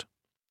left,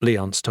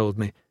 Leonce told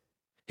me.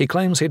 He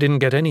claims he didn't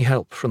get any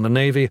help from the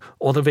Navy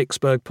or the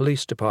Vicksburg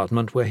Police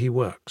Department where he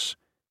works.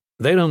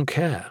 They don't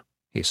care,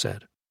 he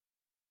said.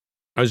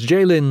 As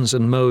Jalen's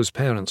and Mo's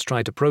parents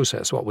tried to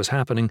process what was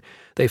happening,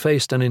 they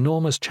faced an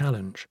enormous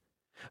challenge.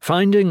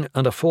 Finding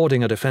and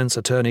affording a defense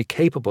attorney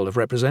capable of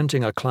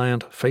representing a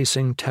client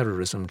facing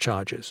terrorism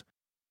charges.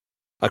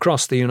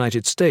 Across the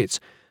United States,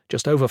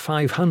 just over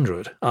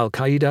 500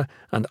 al-Qaeda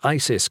and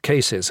ISIS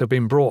cases have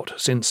been brought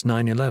since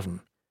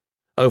 9/11.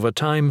 Over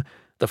time,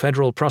 the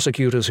federal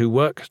prosecutors who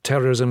work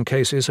terrorism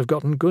cases have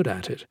gotten good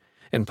at it,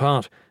 in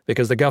part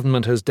because the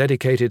government has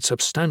dedicated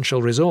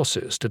substantial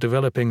resources to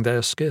developing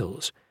their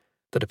skills.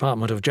 The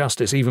Department of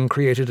Justice even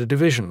created a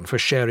division for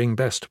sharing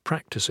best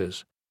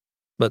practices.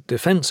 But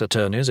defense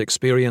attorneys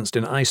experienced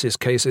in ISIS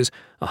cases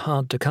are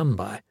hard to come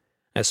by,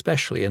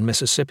 especially in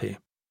Mississippi.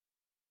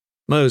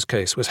 Mo's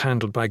case was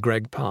handled by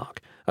Greg Park,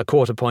 a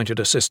court-appointed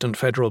assistant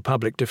federal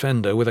public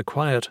defender with a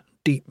quiet,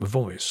 deep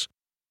voice.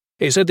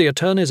 He said the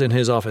attorneys in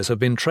his office have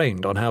been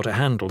trained on how to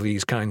handle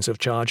these kinds of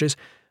charges,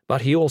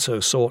 but he also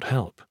sought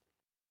help.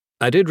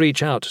 I did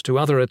reach out to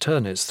other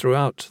attorneys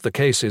throughout the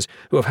cases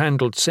who have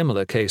handled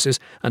similar cases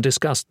and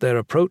discussed their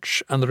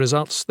approach and the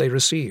results they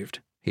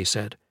received, he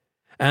said.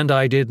 And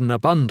I did an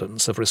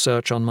abundance of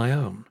research on my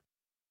own.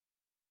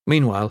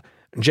 Meanwhile,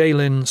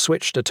 Jalen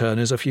switched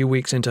attorneys a few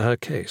weeks into her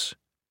case.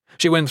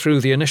 She went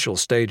through the initial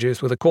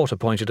stages with a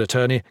court-appointed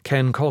attorney,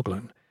 Ken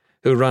Coughlin,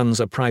 who runs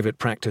a private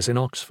practice in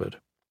Oxford.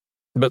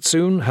 But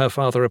soon her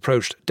father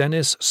approached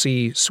Dennis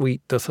C.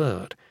 Sweet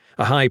III,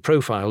 a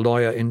high-profile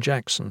lawyer in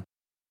Jackson.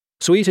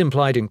 Sweet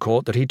implied in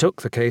court that he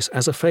took the case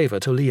as a favor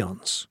to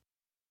Leonce.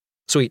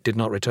 Sweet did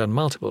not return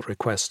multiple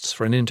requests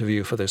for an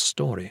interview for this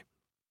story.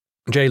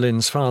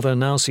 Jalen's father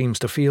now seems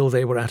to feel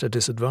they were at a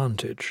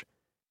disadvantage.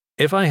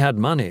 If I had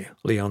money,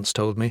 Leonce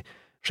told me,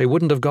 she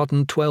wouldn't have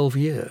gotten 12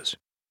 years.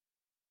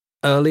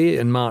 Early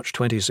in March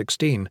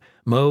 2016,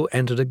 Mo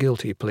entered a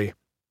guilty plea.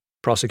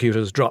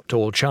 Prosecutors dropped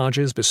all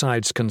charges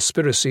besides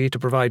conspiracy to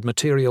provide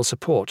material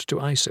support to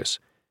ISIS.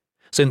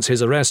 Since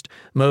his arrest,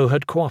 Mo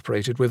had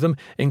cooperated with them,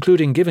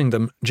 including giving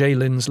them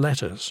Jalen's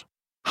letters,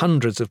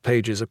 hundreds of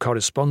pages of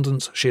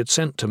correspondence she had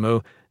sent to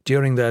Mo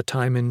during their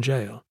time in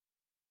jail.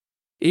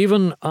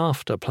 Even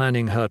after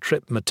planning her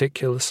trip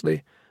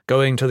meticulously,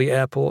 going to the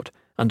airport,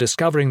 and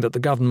discovering that the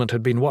government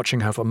had been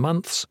watching her for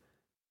months,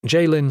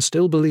 Jalen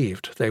still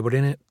believed they were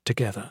in it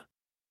together.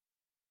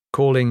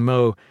 Calling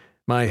Mo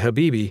my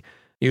Habibi,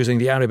 using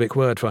the Arabic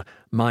word for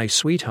my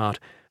sweetheart,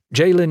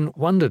 Jalen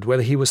wondered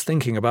whether he was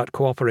thinking about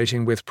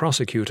cooperating with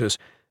prosecutors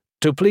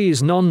to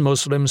please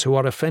non-Muslims who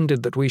are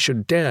offended that we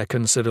should dare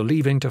consider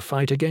leaving to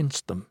fight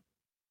against them.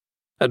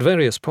 At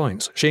various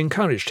points, she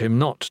encouraged him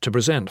not to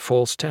present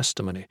false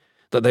testimony,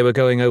 that they were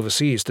going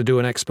overseas to do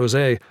an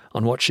exposé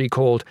on what she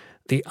called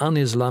the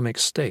un-Islamic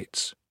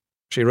states.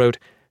 She wrote,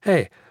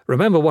 "Hey,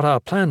 remember what our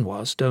plan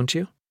was, don't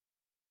you?"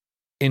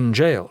 In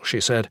jail,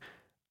 she said,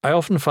 I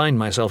often find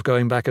myself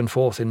going back and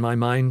forth in my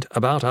mind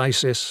about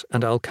ISIS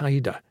and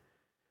al-Qaeda.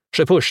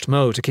 She pushed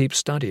Mo to keep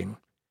studying.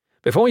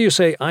 Before you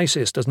say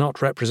ISIS does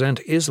not represent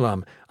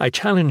Islam, I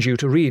challenge you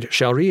to read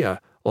Sharia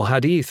or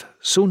Hadith,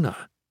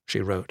 Sunnah, she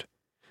wrote.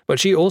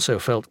 But she also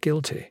felt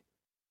guilty.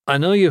 I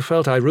know you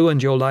felt I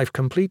ruined your life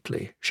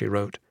completely, she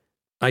wrote.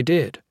 I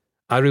did.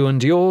 I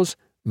ruined yours,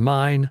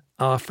 mine,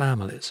 our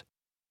families.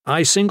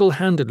 I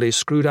single-handedly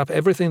screwed up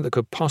everything that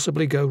could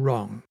possibly go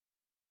wrong.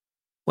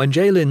 When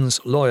Jalen's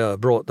lawyer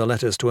brought the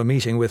letters to a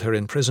meeting with her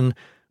in prison,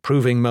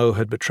 proving Mo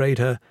had betrayed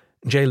her,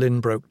 Jalen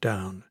broke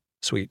down,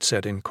 Sweet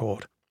said in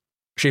court.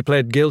 She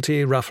pled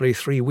guilty roughly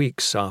 3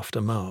 weeks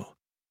after Mo.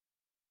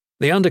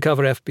 The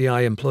undercover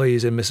FBI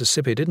employees in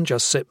Mississippi didn't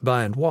just sit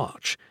by and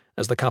watch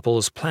as the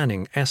couple's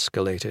planning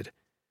escalated.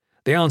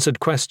 They answered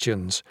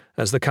questions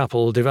as the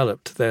couple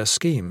developed their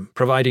scheme,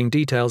 providing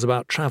details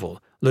about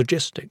travel,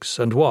 logistics,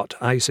 and what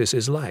ISIS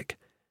is like.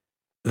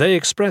 They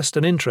expressed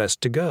an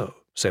interest to go,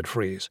 said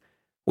Freeze.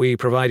 We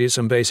provided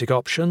some basic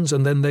options,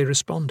 and then they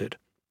responded.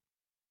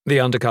 The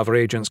undercover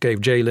agents gave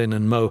Jalen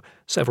and Mo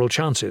several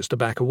chances to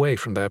back away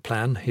from their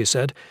plan, he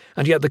said,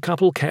 and yet the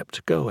couple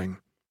kept going.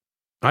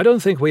 I don't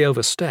think we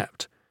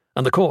overstepped,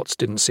 and the courts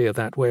didn't see it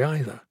that way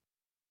either.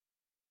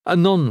 A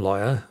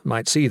non-lawyer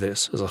might see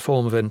this as a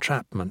form of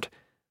entrapment,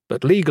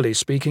 but legally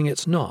speaking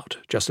it's not,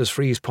 just as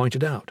Freeze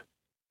pointed out.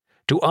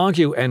 To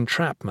argue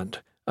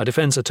entrapment, a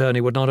defense attorney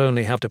would not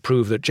only have to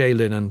prove that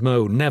Jalen and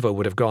Mo never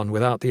would have gone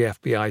without the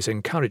FBI's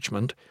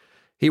encouragement,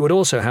 he would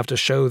also have to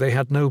show they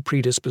had no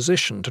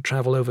predisposition to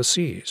travel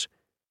overseas.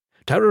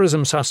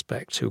 Terrorism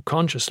suspects who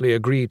consciously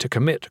agree to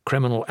commit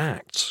criminal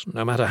acts,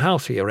 no matter how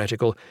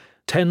theoretical,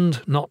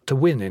 tend not to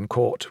win in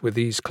court with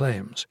these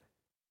claims.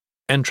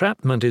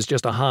 Entrapment is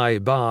just a high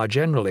bar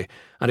generally,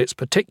 and it's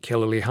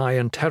particularly high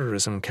in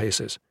terrorism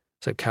cases,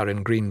 said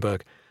Karen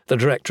Greenberg, the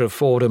director of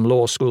Fordham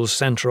Law School's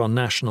Centre on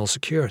National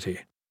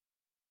Security.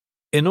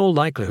 In all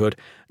likelihood,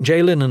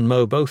 Jaylin and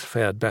Mo both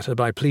fared better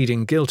by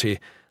pleading guilty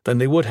than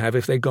they would have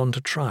if they'd gone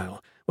to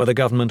trial, where the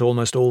government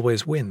almost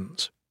always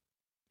wins.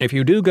 If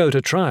you do go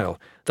to trial,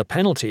 the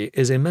penalty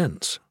is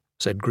immense,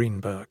 said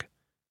Greenberg.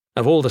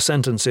 Of all the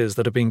sentences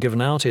that have been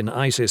given out in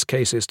ISIS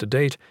cases to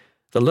date,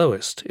 the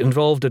lowest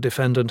involved a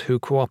defendant who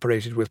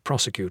cooperated with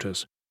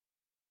prosecutors.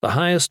 The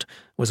highest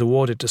was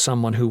awarded to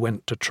someone who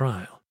went to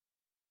trial.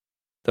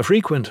 The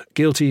frequent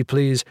guilty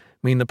pleas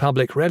mean the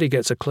public rarely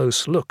gets a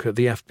close look at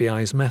the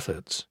FBI's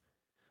methods.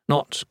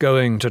 Not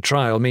going to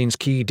trial means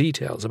key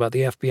details about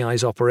the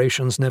FBI's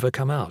operations never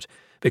come out,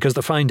 because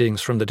the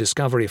findings from the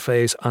discovery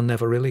phase are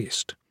never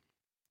released.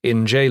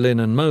 In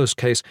Jaylin and Mo's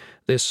case,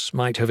 this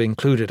might have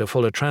included a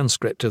fuller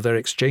transcript of their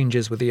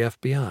exchanges with the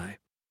FBI.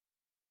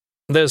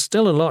 There's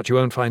still a lot you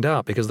won't find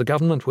out because the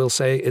government will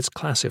say it's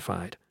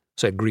classified,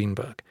 said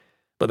Greenberg,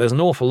 but there's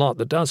an awful lot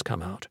that does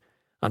come out,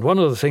 and one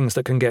of the things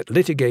that can get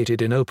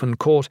litigated in open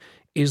court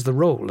is the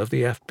role of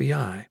the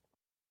FBI.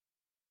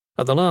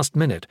 At the last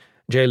minute,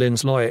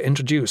 Jaylin's lawyer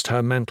introduced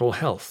her mental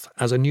health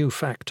as a new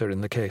factor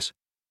in the case.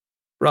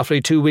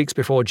 Roughly 2 weeks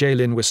before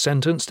Jaylin was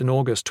sentenced in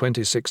August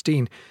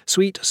 2016,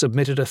 Sweet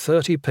submitted a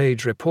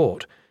 30-page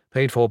report,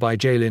 paid for by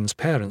Jaylin's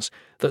parents,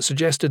 that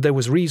suggested there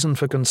was reason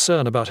for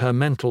concern about her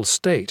mental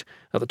state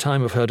at the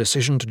time of her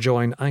decision to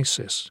join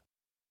ISIS.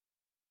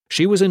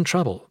 She was in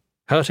trouble,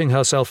 hurting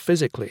herself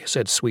physically,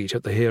 said Sweet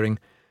at the hearing.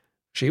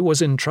 She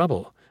was in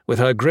trouble, with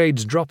her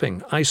grades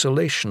dropping,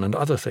 isolation and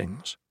other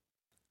things.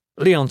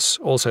 Leonce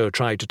also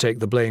tried to take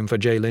the blame for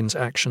Jaylin's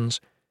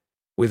actions.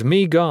 With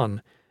me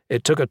gone,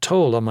 it took a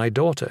toll on my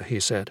daughter, he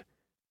said.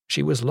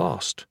 She was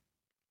lost.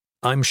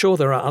 I'm sure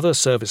there are other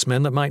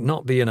servicemen that might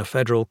not be in a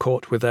federal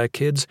court with their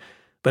kids,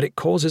 but it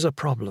causes a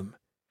problem.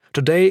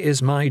 Today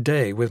is my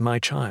day with my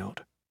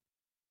child.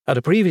 At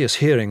a previous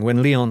hearing,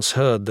 when Leonce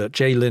heard that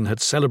Jaylin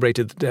had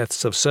celebrated the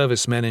deaths of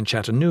servicemen in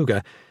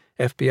Chattanooga,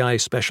 FBI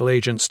Special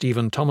Agent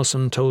Stephen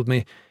Thomason told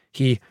me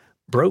he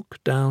broke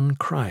down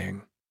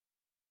crying.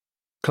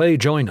 Clay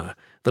Joyner,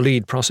 the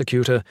lead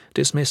prosecutor,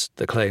 dismissed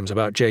the claims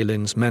about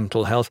Jaylin's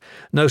mental health,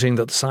 noting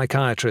that the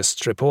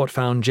psychiatrist's report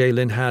found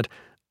Jaylin had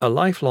a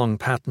lifelong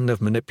pattern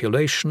of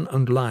manipulation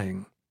and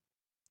lying.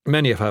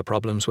 Many of her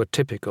problems were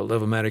typical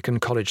of American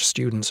college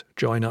students,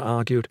 Joyner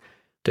argued.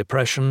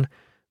 Depression,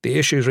 the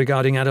issues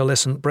regarding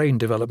adolescent brain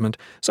development,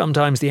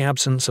 sometimes the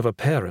absence of a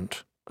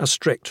parent, a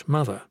strict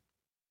mother.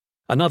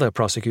 Another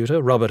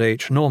prosecutor, Robert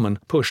H. Norman,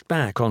 pushed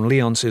back on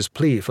Leonce's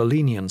plea for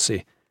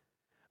leniency.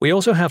 We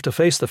also have to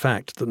face the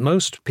fact that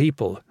most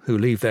people who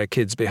leave their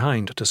kids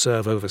behind to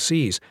serve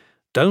overseas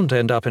don't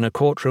end up in a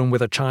courtroom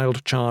with a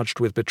child charged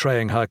with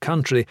betraying her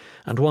country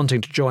and wanting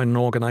to join an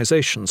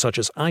organization such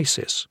as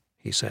ISIS,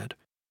 he said.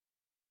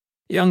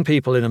 Young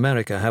people in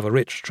America have a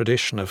rich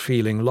tradition of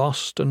feeling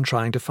lost and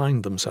trying to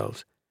find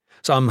themselves.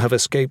 Some have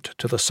escaped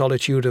to the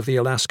solitude of the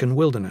Alaskan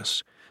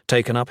wilderness,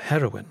 taken up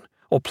heroin,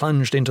 or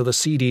plunged into the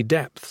seedy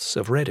depths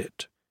of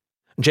Reddit.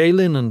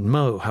 Jaylin and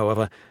Mo,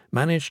 however,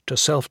 managed to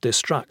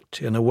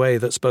self-destruct in a way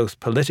that's both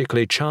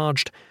politically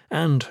charged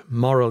and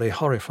morally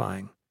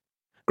horrifying.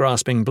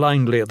 Grasping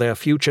blindly at their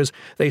futures,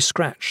 they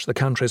scratch the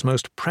country's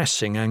most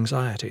pressing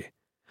anxiety.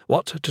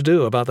 What to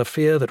do about the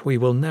fear that we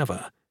will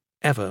never,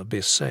 ever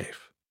be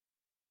safe.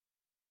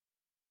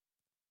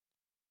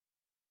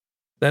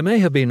 There may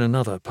have been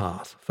another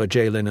path for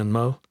Jaylin and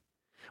Mo.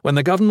 When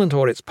the government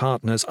or its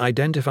partners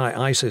identify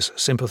ISIS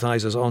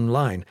sympathizers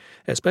online,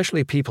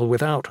 especially people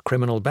without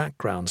criminal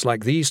backgrounds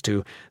like these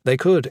two, they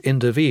could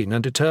intervene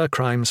and deter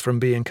crimes from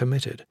being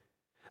committed.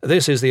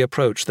 This is the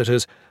approach that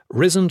has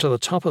risen to the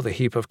top of the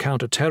heap of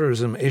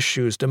counterterrorism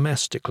issues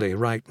domestically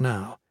right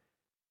now.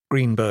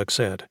 Greenberg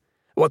said,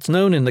 what's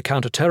known in the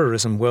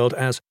counterterrorism world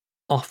as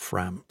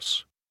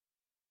off-ramps.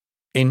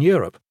 In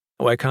Europe,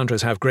 where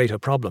countries have greater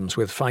problems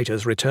with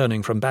fighters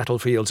returning from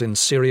battlefields in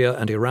Syria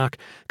and Iraq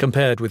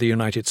compared with the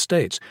United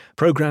States,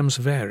 programs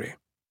vary.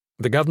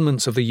 The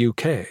governments of the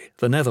UK,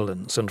 the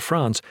Netherlands, and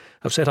France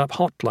have set up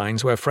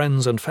hotlines where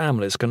friends and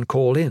families can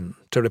call in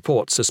to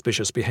report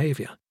suspicious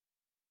behavior.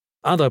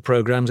 Other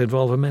programs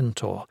involve a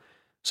mentor,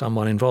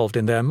 someone involved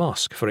in their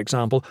mosque, for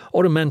example,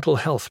 or a mental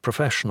health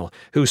professional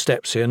who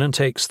steps in and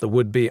takes the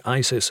would-be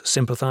ISIS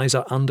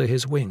sympathizer under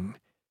his wing.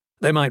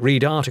 They might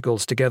read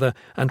articles together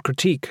and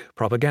critique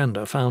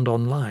propaganda found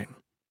online.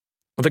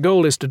 The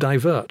goal is to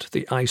divert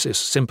the ISIS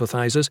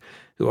sympathizers,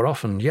 who are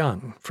often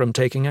young, from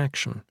taking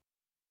action.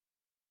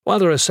 While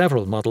there are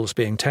several models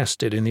being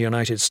tested in the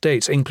United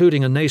States,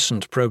 including a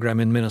nascent program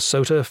in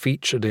Minnesota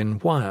featured in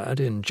Wired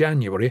in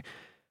January,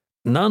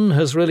 none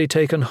has really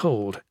taken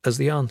hold as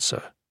the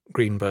answer,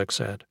 Greenberg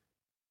said.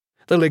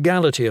 The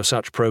legality of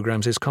such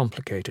programs is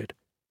complicated.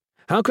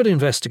 How could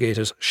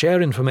investigators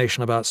share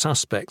information about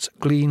suspects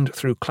gleaned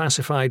through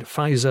classified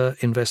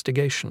FISA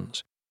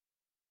investigations?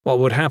 What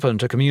would happen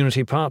to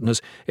community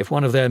partners if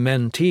one of their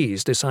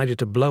mentees decided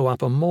to blow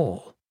up a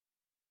mall?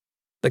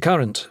 The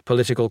current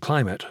political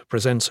climate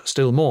presents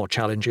still more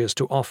challenges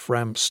to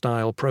off-ramp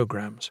style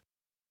programs.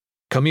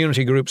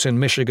 Community groups in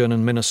Michigan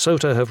and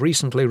Minnesota have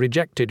recently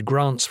rejected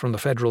grants from the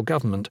federal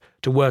government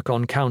to work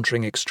on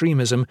countering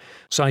extremism,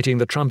 citing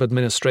the Trump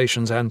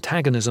administration's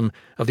antagonism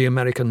of the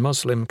American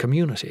Muslim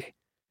community.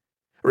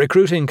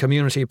 Recruiting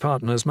community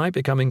partners might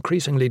become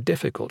increasingly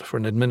difficult for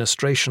an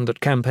administration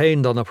that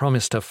campaigned on the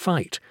promise to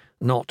fight,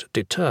 not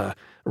deter,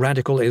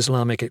 radical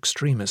Islamic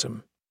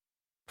extremism.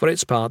 For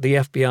its part, the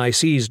FBI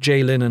sees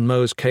Jaylin and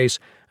Mo's case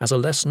as a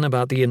lesson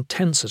about the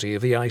intensity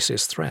of the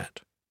ISIS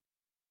threat.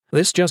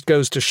 This just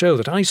goes to show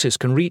that ISIS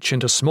can reach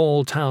into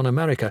small-town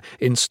America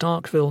in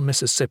Starkville,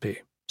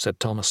 Mississippi, said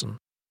Thomason.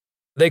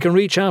 They can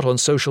reach out on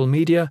social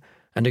media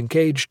and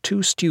engage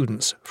 2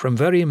 students from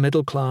very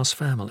middle-class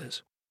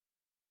families.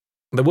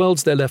 The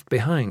worlds they left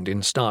behind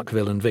in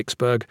Starkville and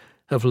Vicksburg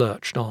have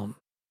lurched on.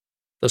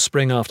 The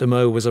spring after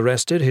Mo was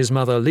arrested, his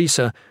mother,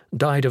 Lisa,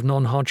 died of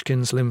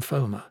non-Hodgkin's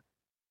lymphoma.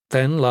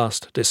 Then,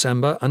 last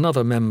December,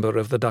 another member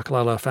of the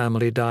Daklala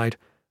family died,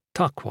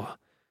 Taqwa.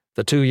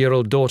 The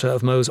 2-year-old daughter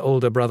of Mo's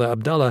older brother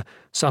Abdullah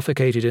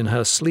suffocated in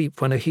her sleep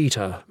when a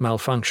heater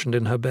malfunctioned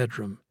in her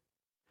bedroom.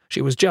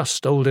 She was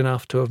just old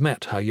enough to have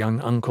met her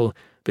young uncle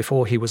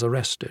before he was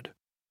arrested.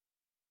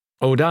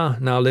 Oda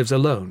now lives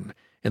alone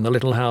in the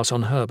little house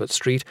on Herbert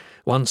Street,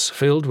 once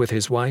filled with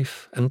his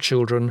wife and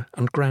children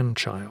and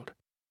grandchild.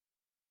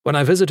 When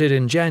I visited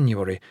in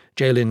January,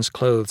 Jaylin's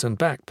clothes and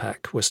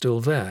backpack were still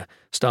there,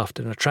 stuffed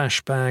in a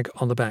trash bag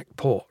on the back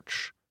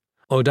porch.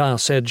 Oda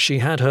said she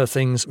had her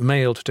things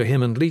mailed to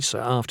him and Lisa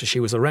after she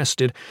was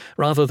arrested,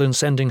 rather than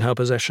sending her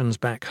possessions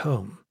back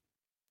home.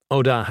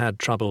 Oda had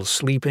trouble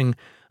sleeping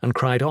and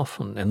cried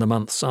often in the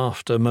months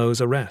after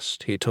Mo's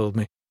arrest, he told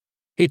me.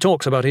 He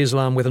talks about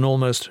Islam with an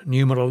almost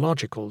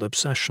numerological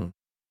obsession,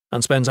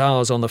 and spends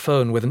hours on the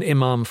phone with an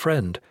imam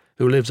friend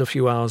who lives a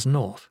few hours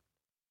north.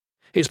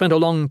 He spent a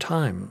long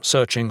time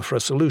searching for a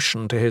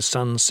solution to his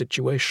son's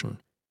situation.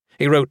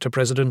 He wrote to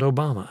President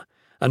Obama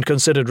and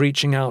considered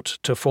reaching out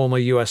to former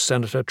U.S.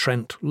 Senator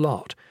Trent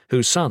Lott,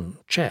 whose son,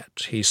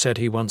 Chet, he said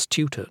he once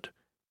tutored.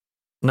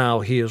 Now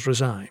he has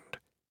resigned.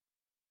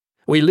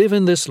 We live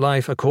in this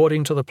life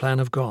according to the plan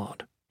of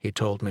God, he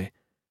told me,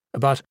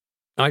 but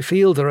I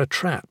feel there are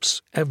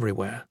traps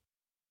everywhere.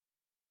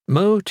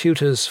 Mo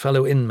tutors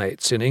fellow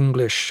inmates in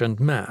English and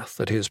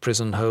math at his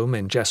prison home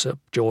in Jessup,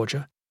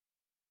 Georgia.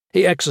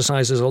 He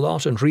exercises a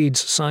lot and reads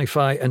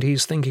sci-fi, and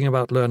he's thinking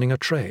about learning a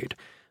trade,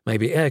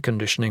 maybe air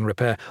conditioning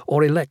repair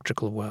or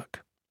electrical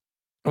work.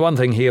 One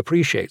thing he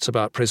appreciates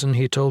about prison,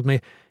 he told me,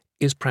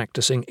 is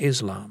practicing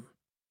Islam.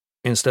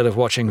 Instead of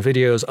watching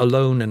videos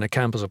alone in a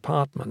campus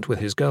apartment with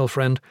his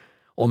girlfriend,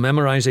 or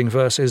memorizing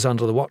verses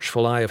under the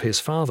watchful eye of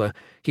his father,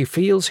 he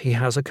feels he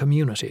has a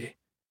community.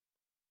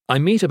 I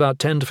meet about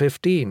 10 to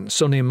 15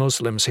 Sunni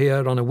Muslims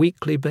here on a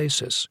weekly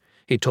basis,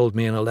 he told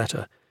me in a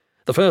letter.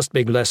 The first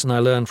big lesson I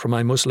learned from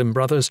my Muslim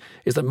brothers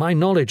is that my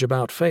knowledge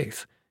about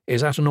faith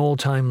is at an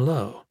all-time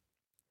low.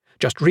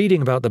 Just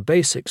reading about the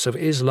basics of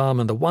Islam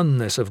and the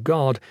oneness of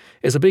God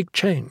is a big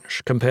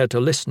change compared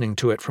to listening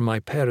to it from my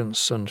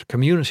parents and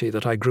community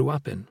that I grew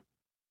up in.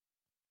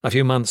 A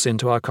few months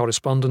into our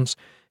correspondence,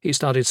 he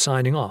started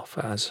signing off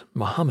as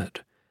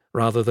Muhammad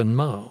rather than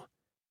Mo,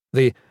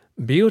 the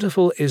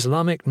beautiful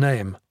Islamic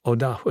name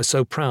Oda was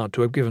so proud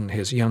to have given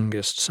his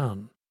youngest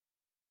son.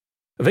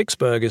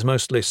 Vicksburg is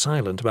mostly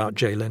silent about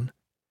Jaylin.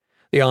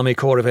 The Army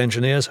Corps of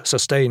Engineers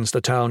sustains the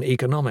town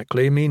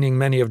economically, meaning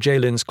many of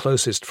Jaylin's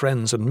closest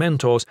friends and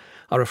mentors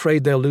are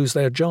afraid they'll lose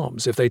their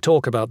jobs if they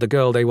talk about the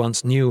girl they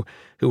once knew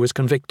who was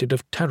convicted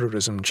of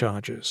terrorism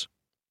charges.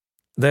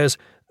 There's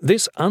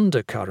this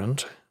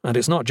undercurrent, and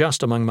it's not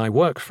just among my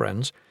work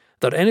friends,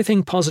 that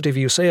anything positive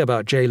you say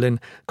about Jaylin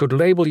could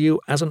label you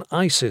as an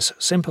ISIS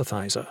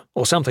sympathizer,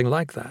 or something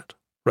like that,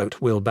 wrote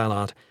Will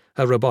Ballard,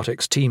 her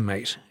robotics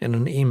teammate, in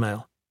an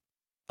email.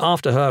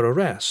 After her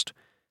arrest,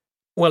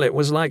 well, it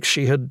was like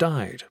she had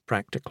died,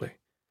 practically.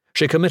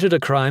 She committed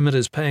a crime and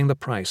is paying the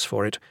price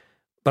for it,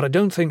 but I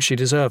don't think she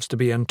deserves to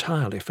be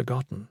entirely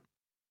forgotten.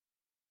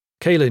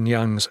 Kaylin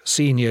Young's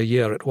senior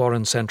year at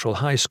Warren Central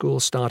High School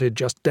started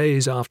just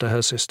days after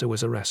her sister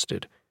was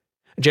arrested.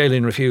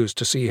 Jaylin refused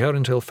to see her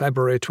until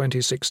February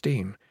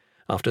 2016,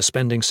 after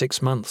spending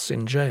 6 months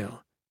in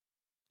jail.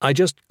 I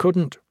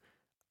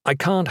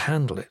can't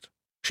handle it,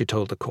 she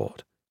told the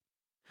court.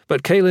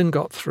 But Kaylin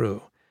got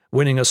through,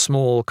 winning a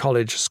small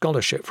college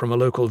scholarship from a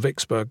local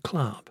Vicksburg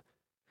club.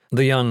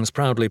 The Youngs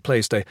proudly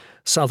placed a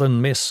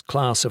Southern Miss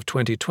Class of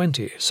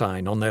 2020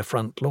 sign on their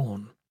front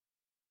lawn.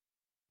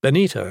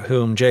 Benita,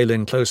 whom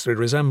Jaylin closely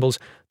resembles,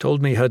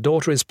 told me her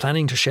daughter is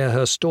planning to share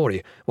her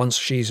story once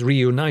she's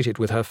reunited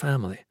with her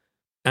family.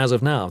 As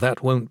of now,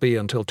 that won't be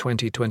until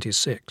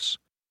 2026.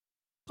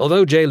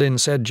 Although Jaylin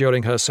said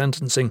during her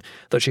sentencing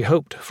that she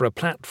hoped for a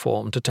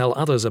platform to tell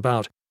others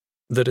about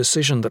the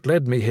decision that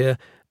led me here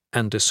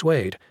and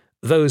dissuade,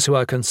 those who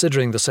are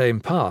considering the same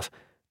path,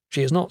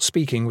 she is not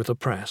speaking with the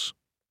press.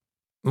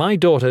 My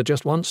daughter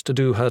just wants to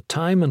do her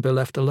time and be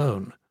left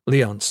alone,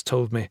 Leonce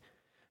told me.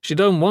 She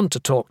don't want to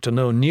talk to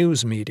no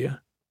news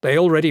media. They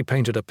already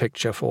painted a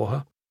picture for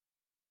her.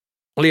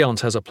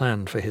 Leonce has a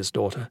plan for his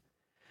daughter.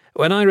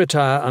 When I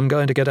retire, I'm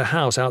going to get a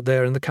house out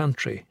there in the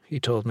country, he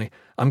told me.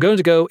 I'm going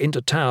to go into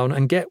town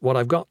and get what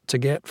I've got to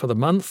get for the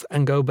month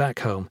and go back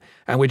home,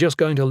 and we're just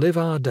going to live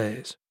our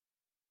days.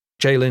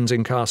 Jaylin's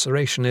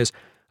incarceration is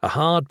a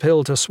hard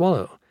pill to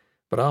swallow,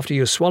 but after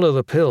you swallow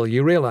the pill,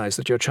 you realize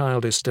that your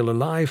child is still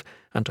alive,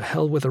 and to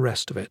hell with the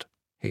rest of it,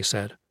 he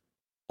said.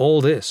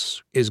 All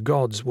this is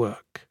God's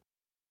work.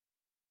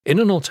 In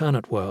an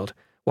alternate world,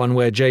 one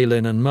where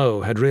Jaylin and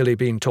Mo had really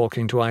been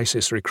talking to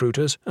ISIS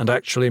recruiters and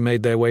actually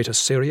made their way to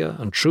Syria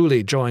and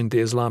truly joined the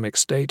Islamic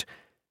State,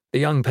 the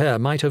young pair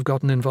might have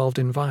gotten involved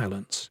in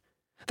violence.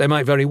 They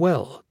might very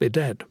well be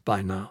dead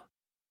by now.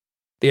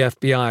 The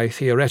FBI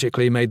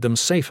theoretically made them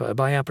safer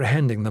by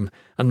apprehending them,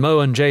 and Mo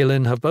and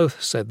Jaylin have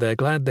both said they're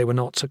glad they were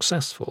not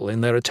successful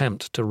in their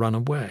attempt to run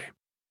away.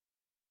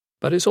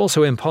 But it's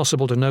also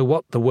impossible to know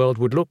what the world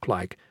would look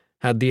like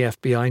had the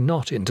FBI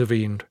not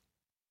intervened.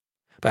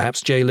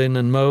 Perhaps Jaylin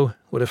and Mo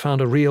would have found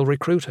a real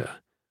recruiter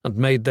and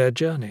made their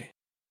journey.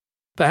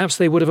 Perhaps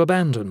they would have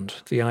abandoned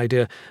the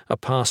idea, a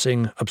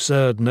passing,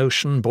 absurd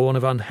notion born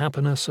of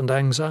unhappiness and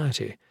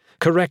anxiety,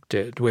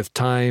 corrected with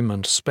time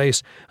and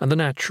space and the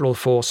natural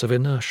force of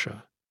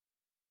inertia.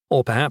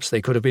 Or perhaps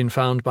they could have been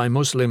found by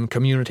Muslim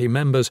community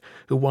members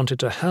who wanted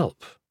to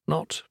help,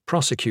 not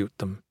prosecute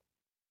them.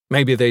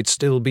 Maybe they'd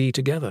still be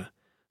together,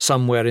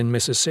 somewhere in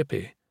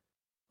Mississippi,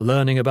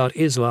 learning about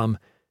Islam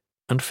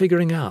and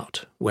figuring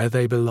out where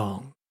they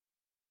belong.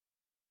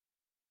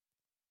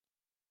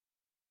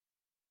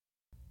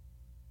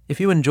 If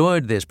you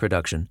enjoyed this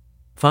production,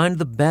 find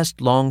the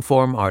best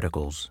long-form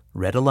articles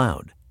read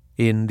aloud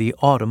in the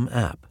Audm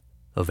app,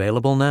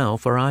 available now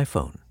for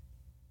iPhone.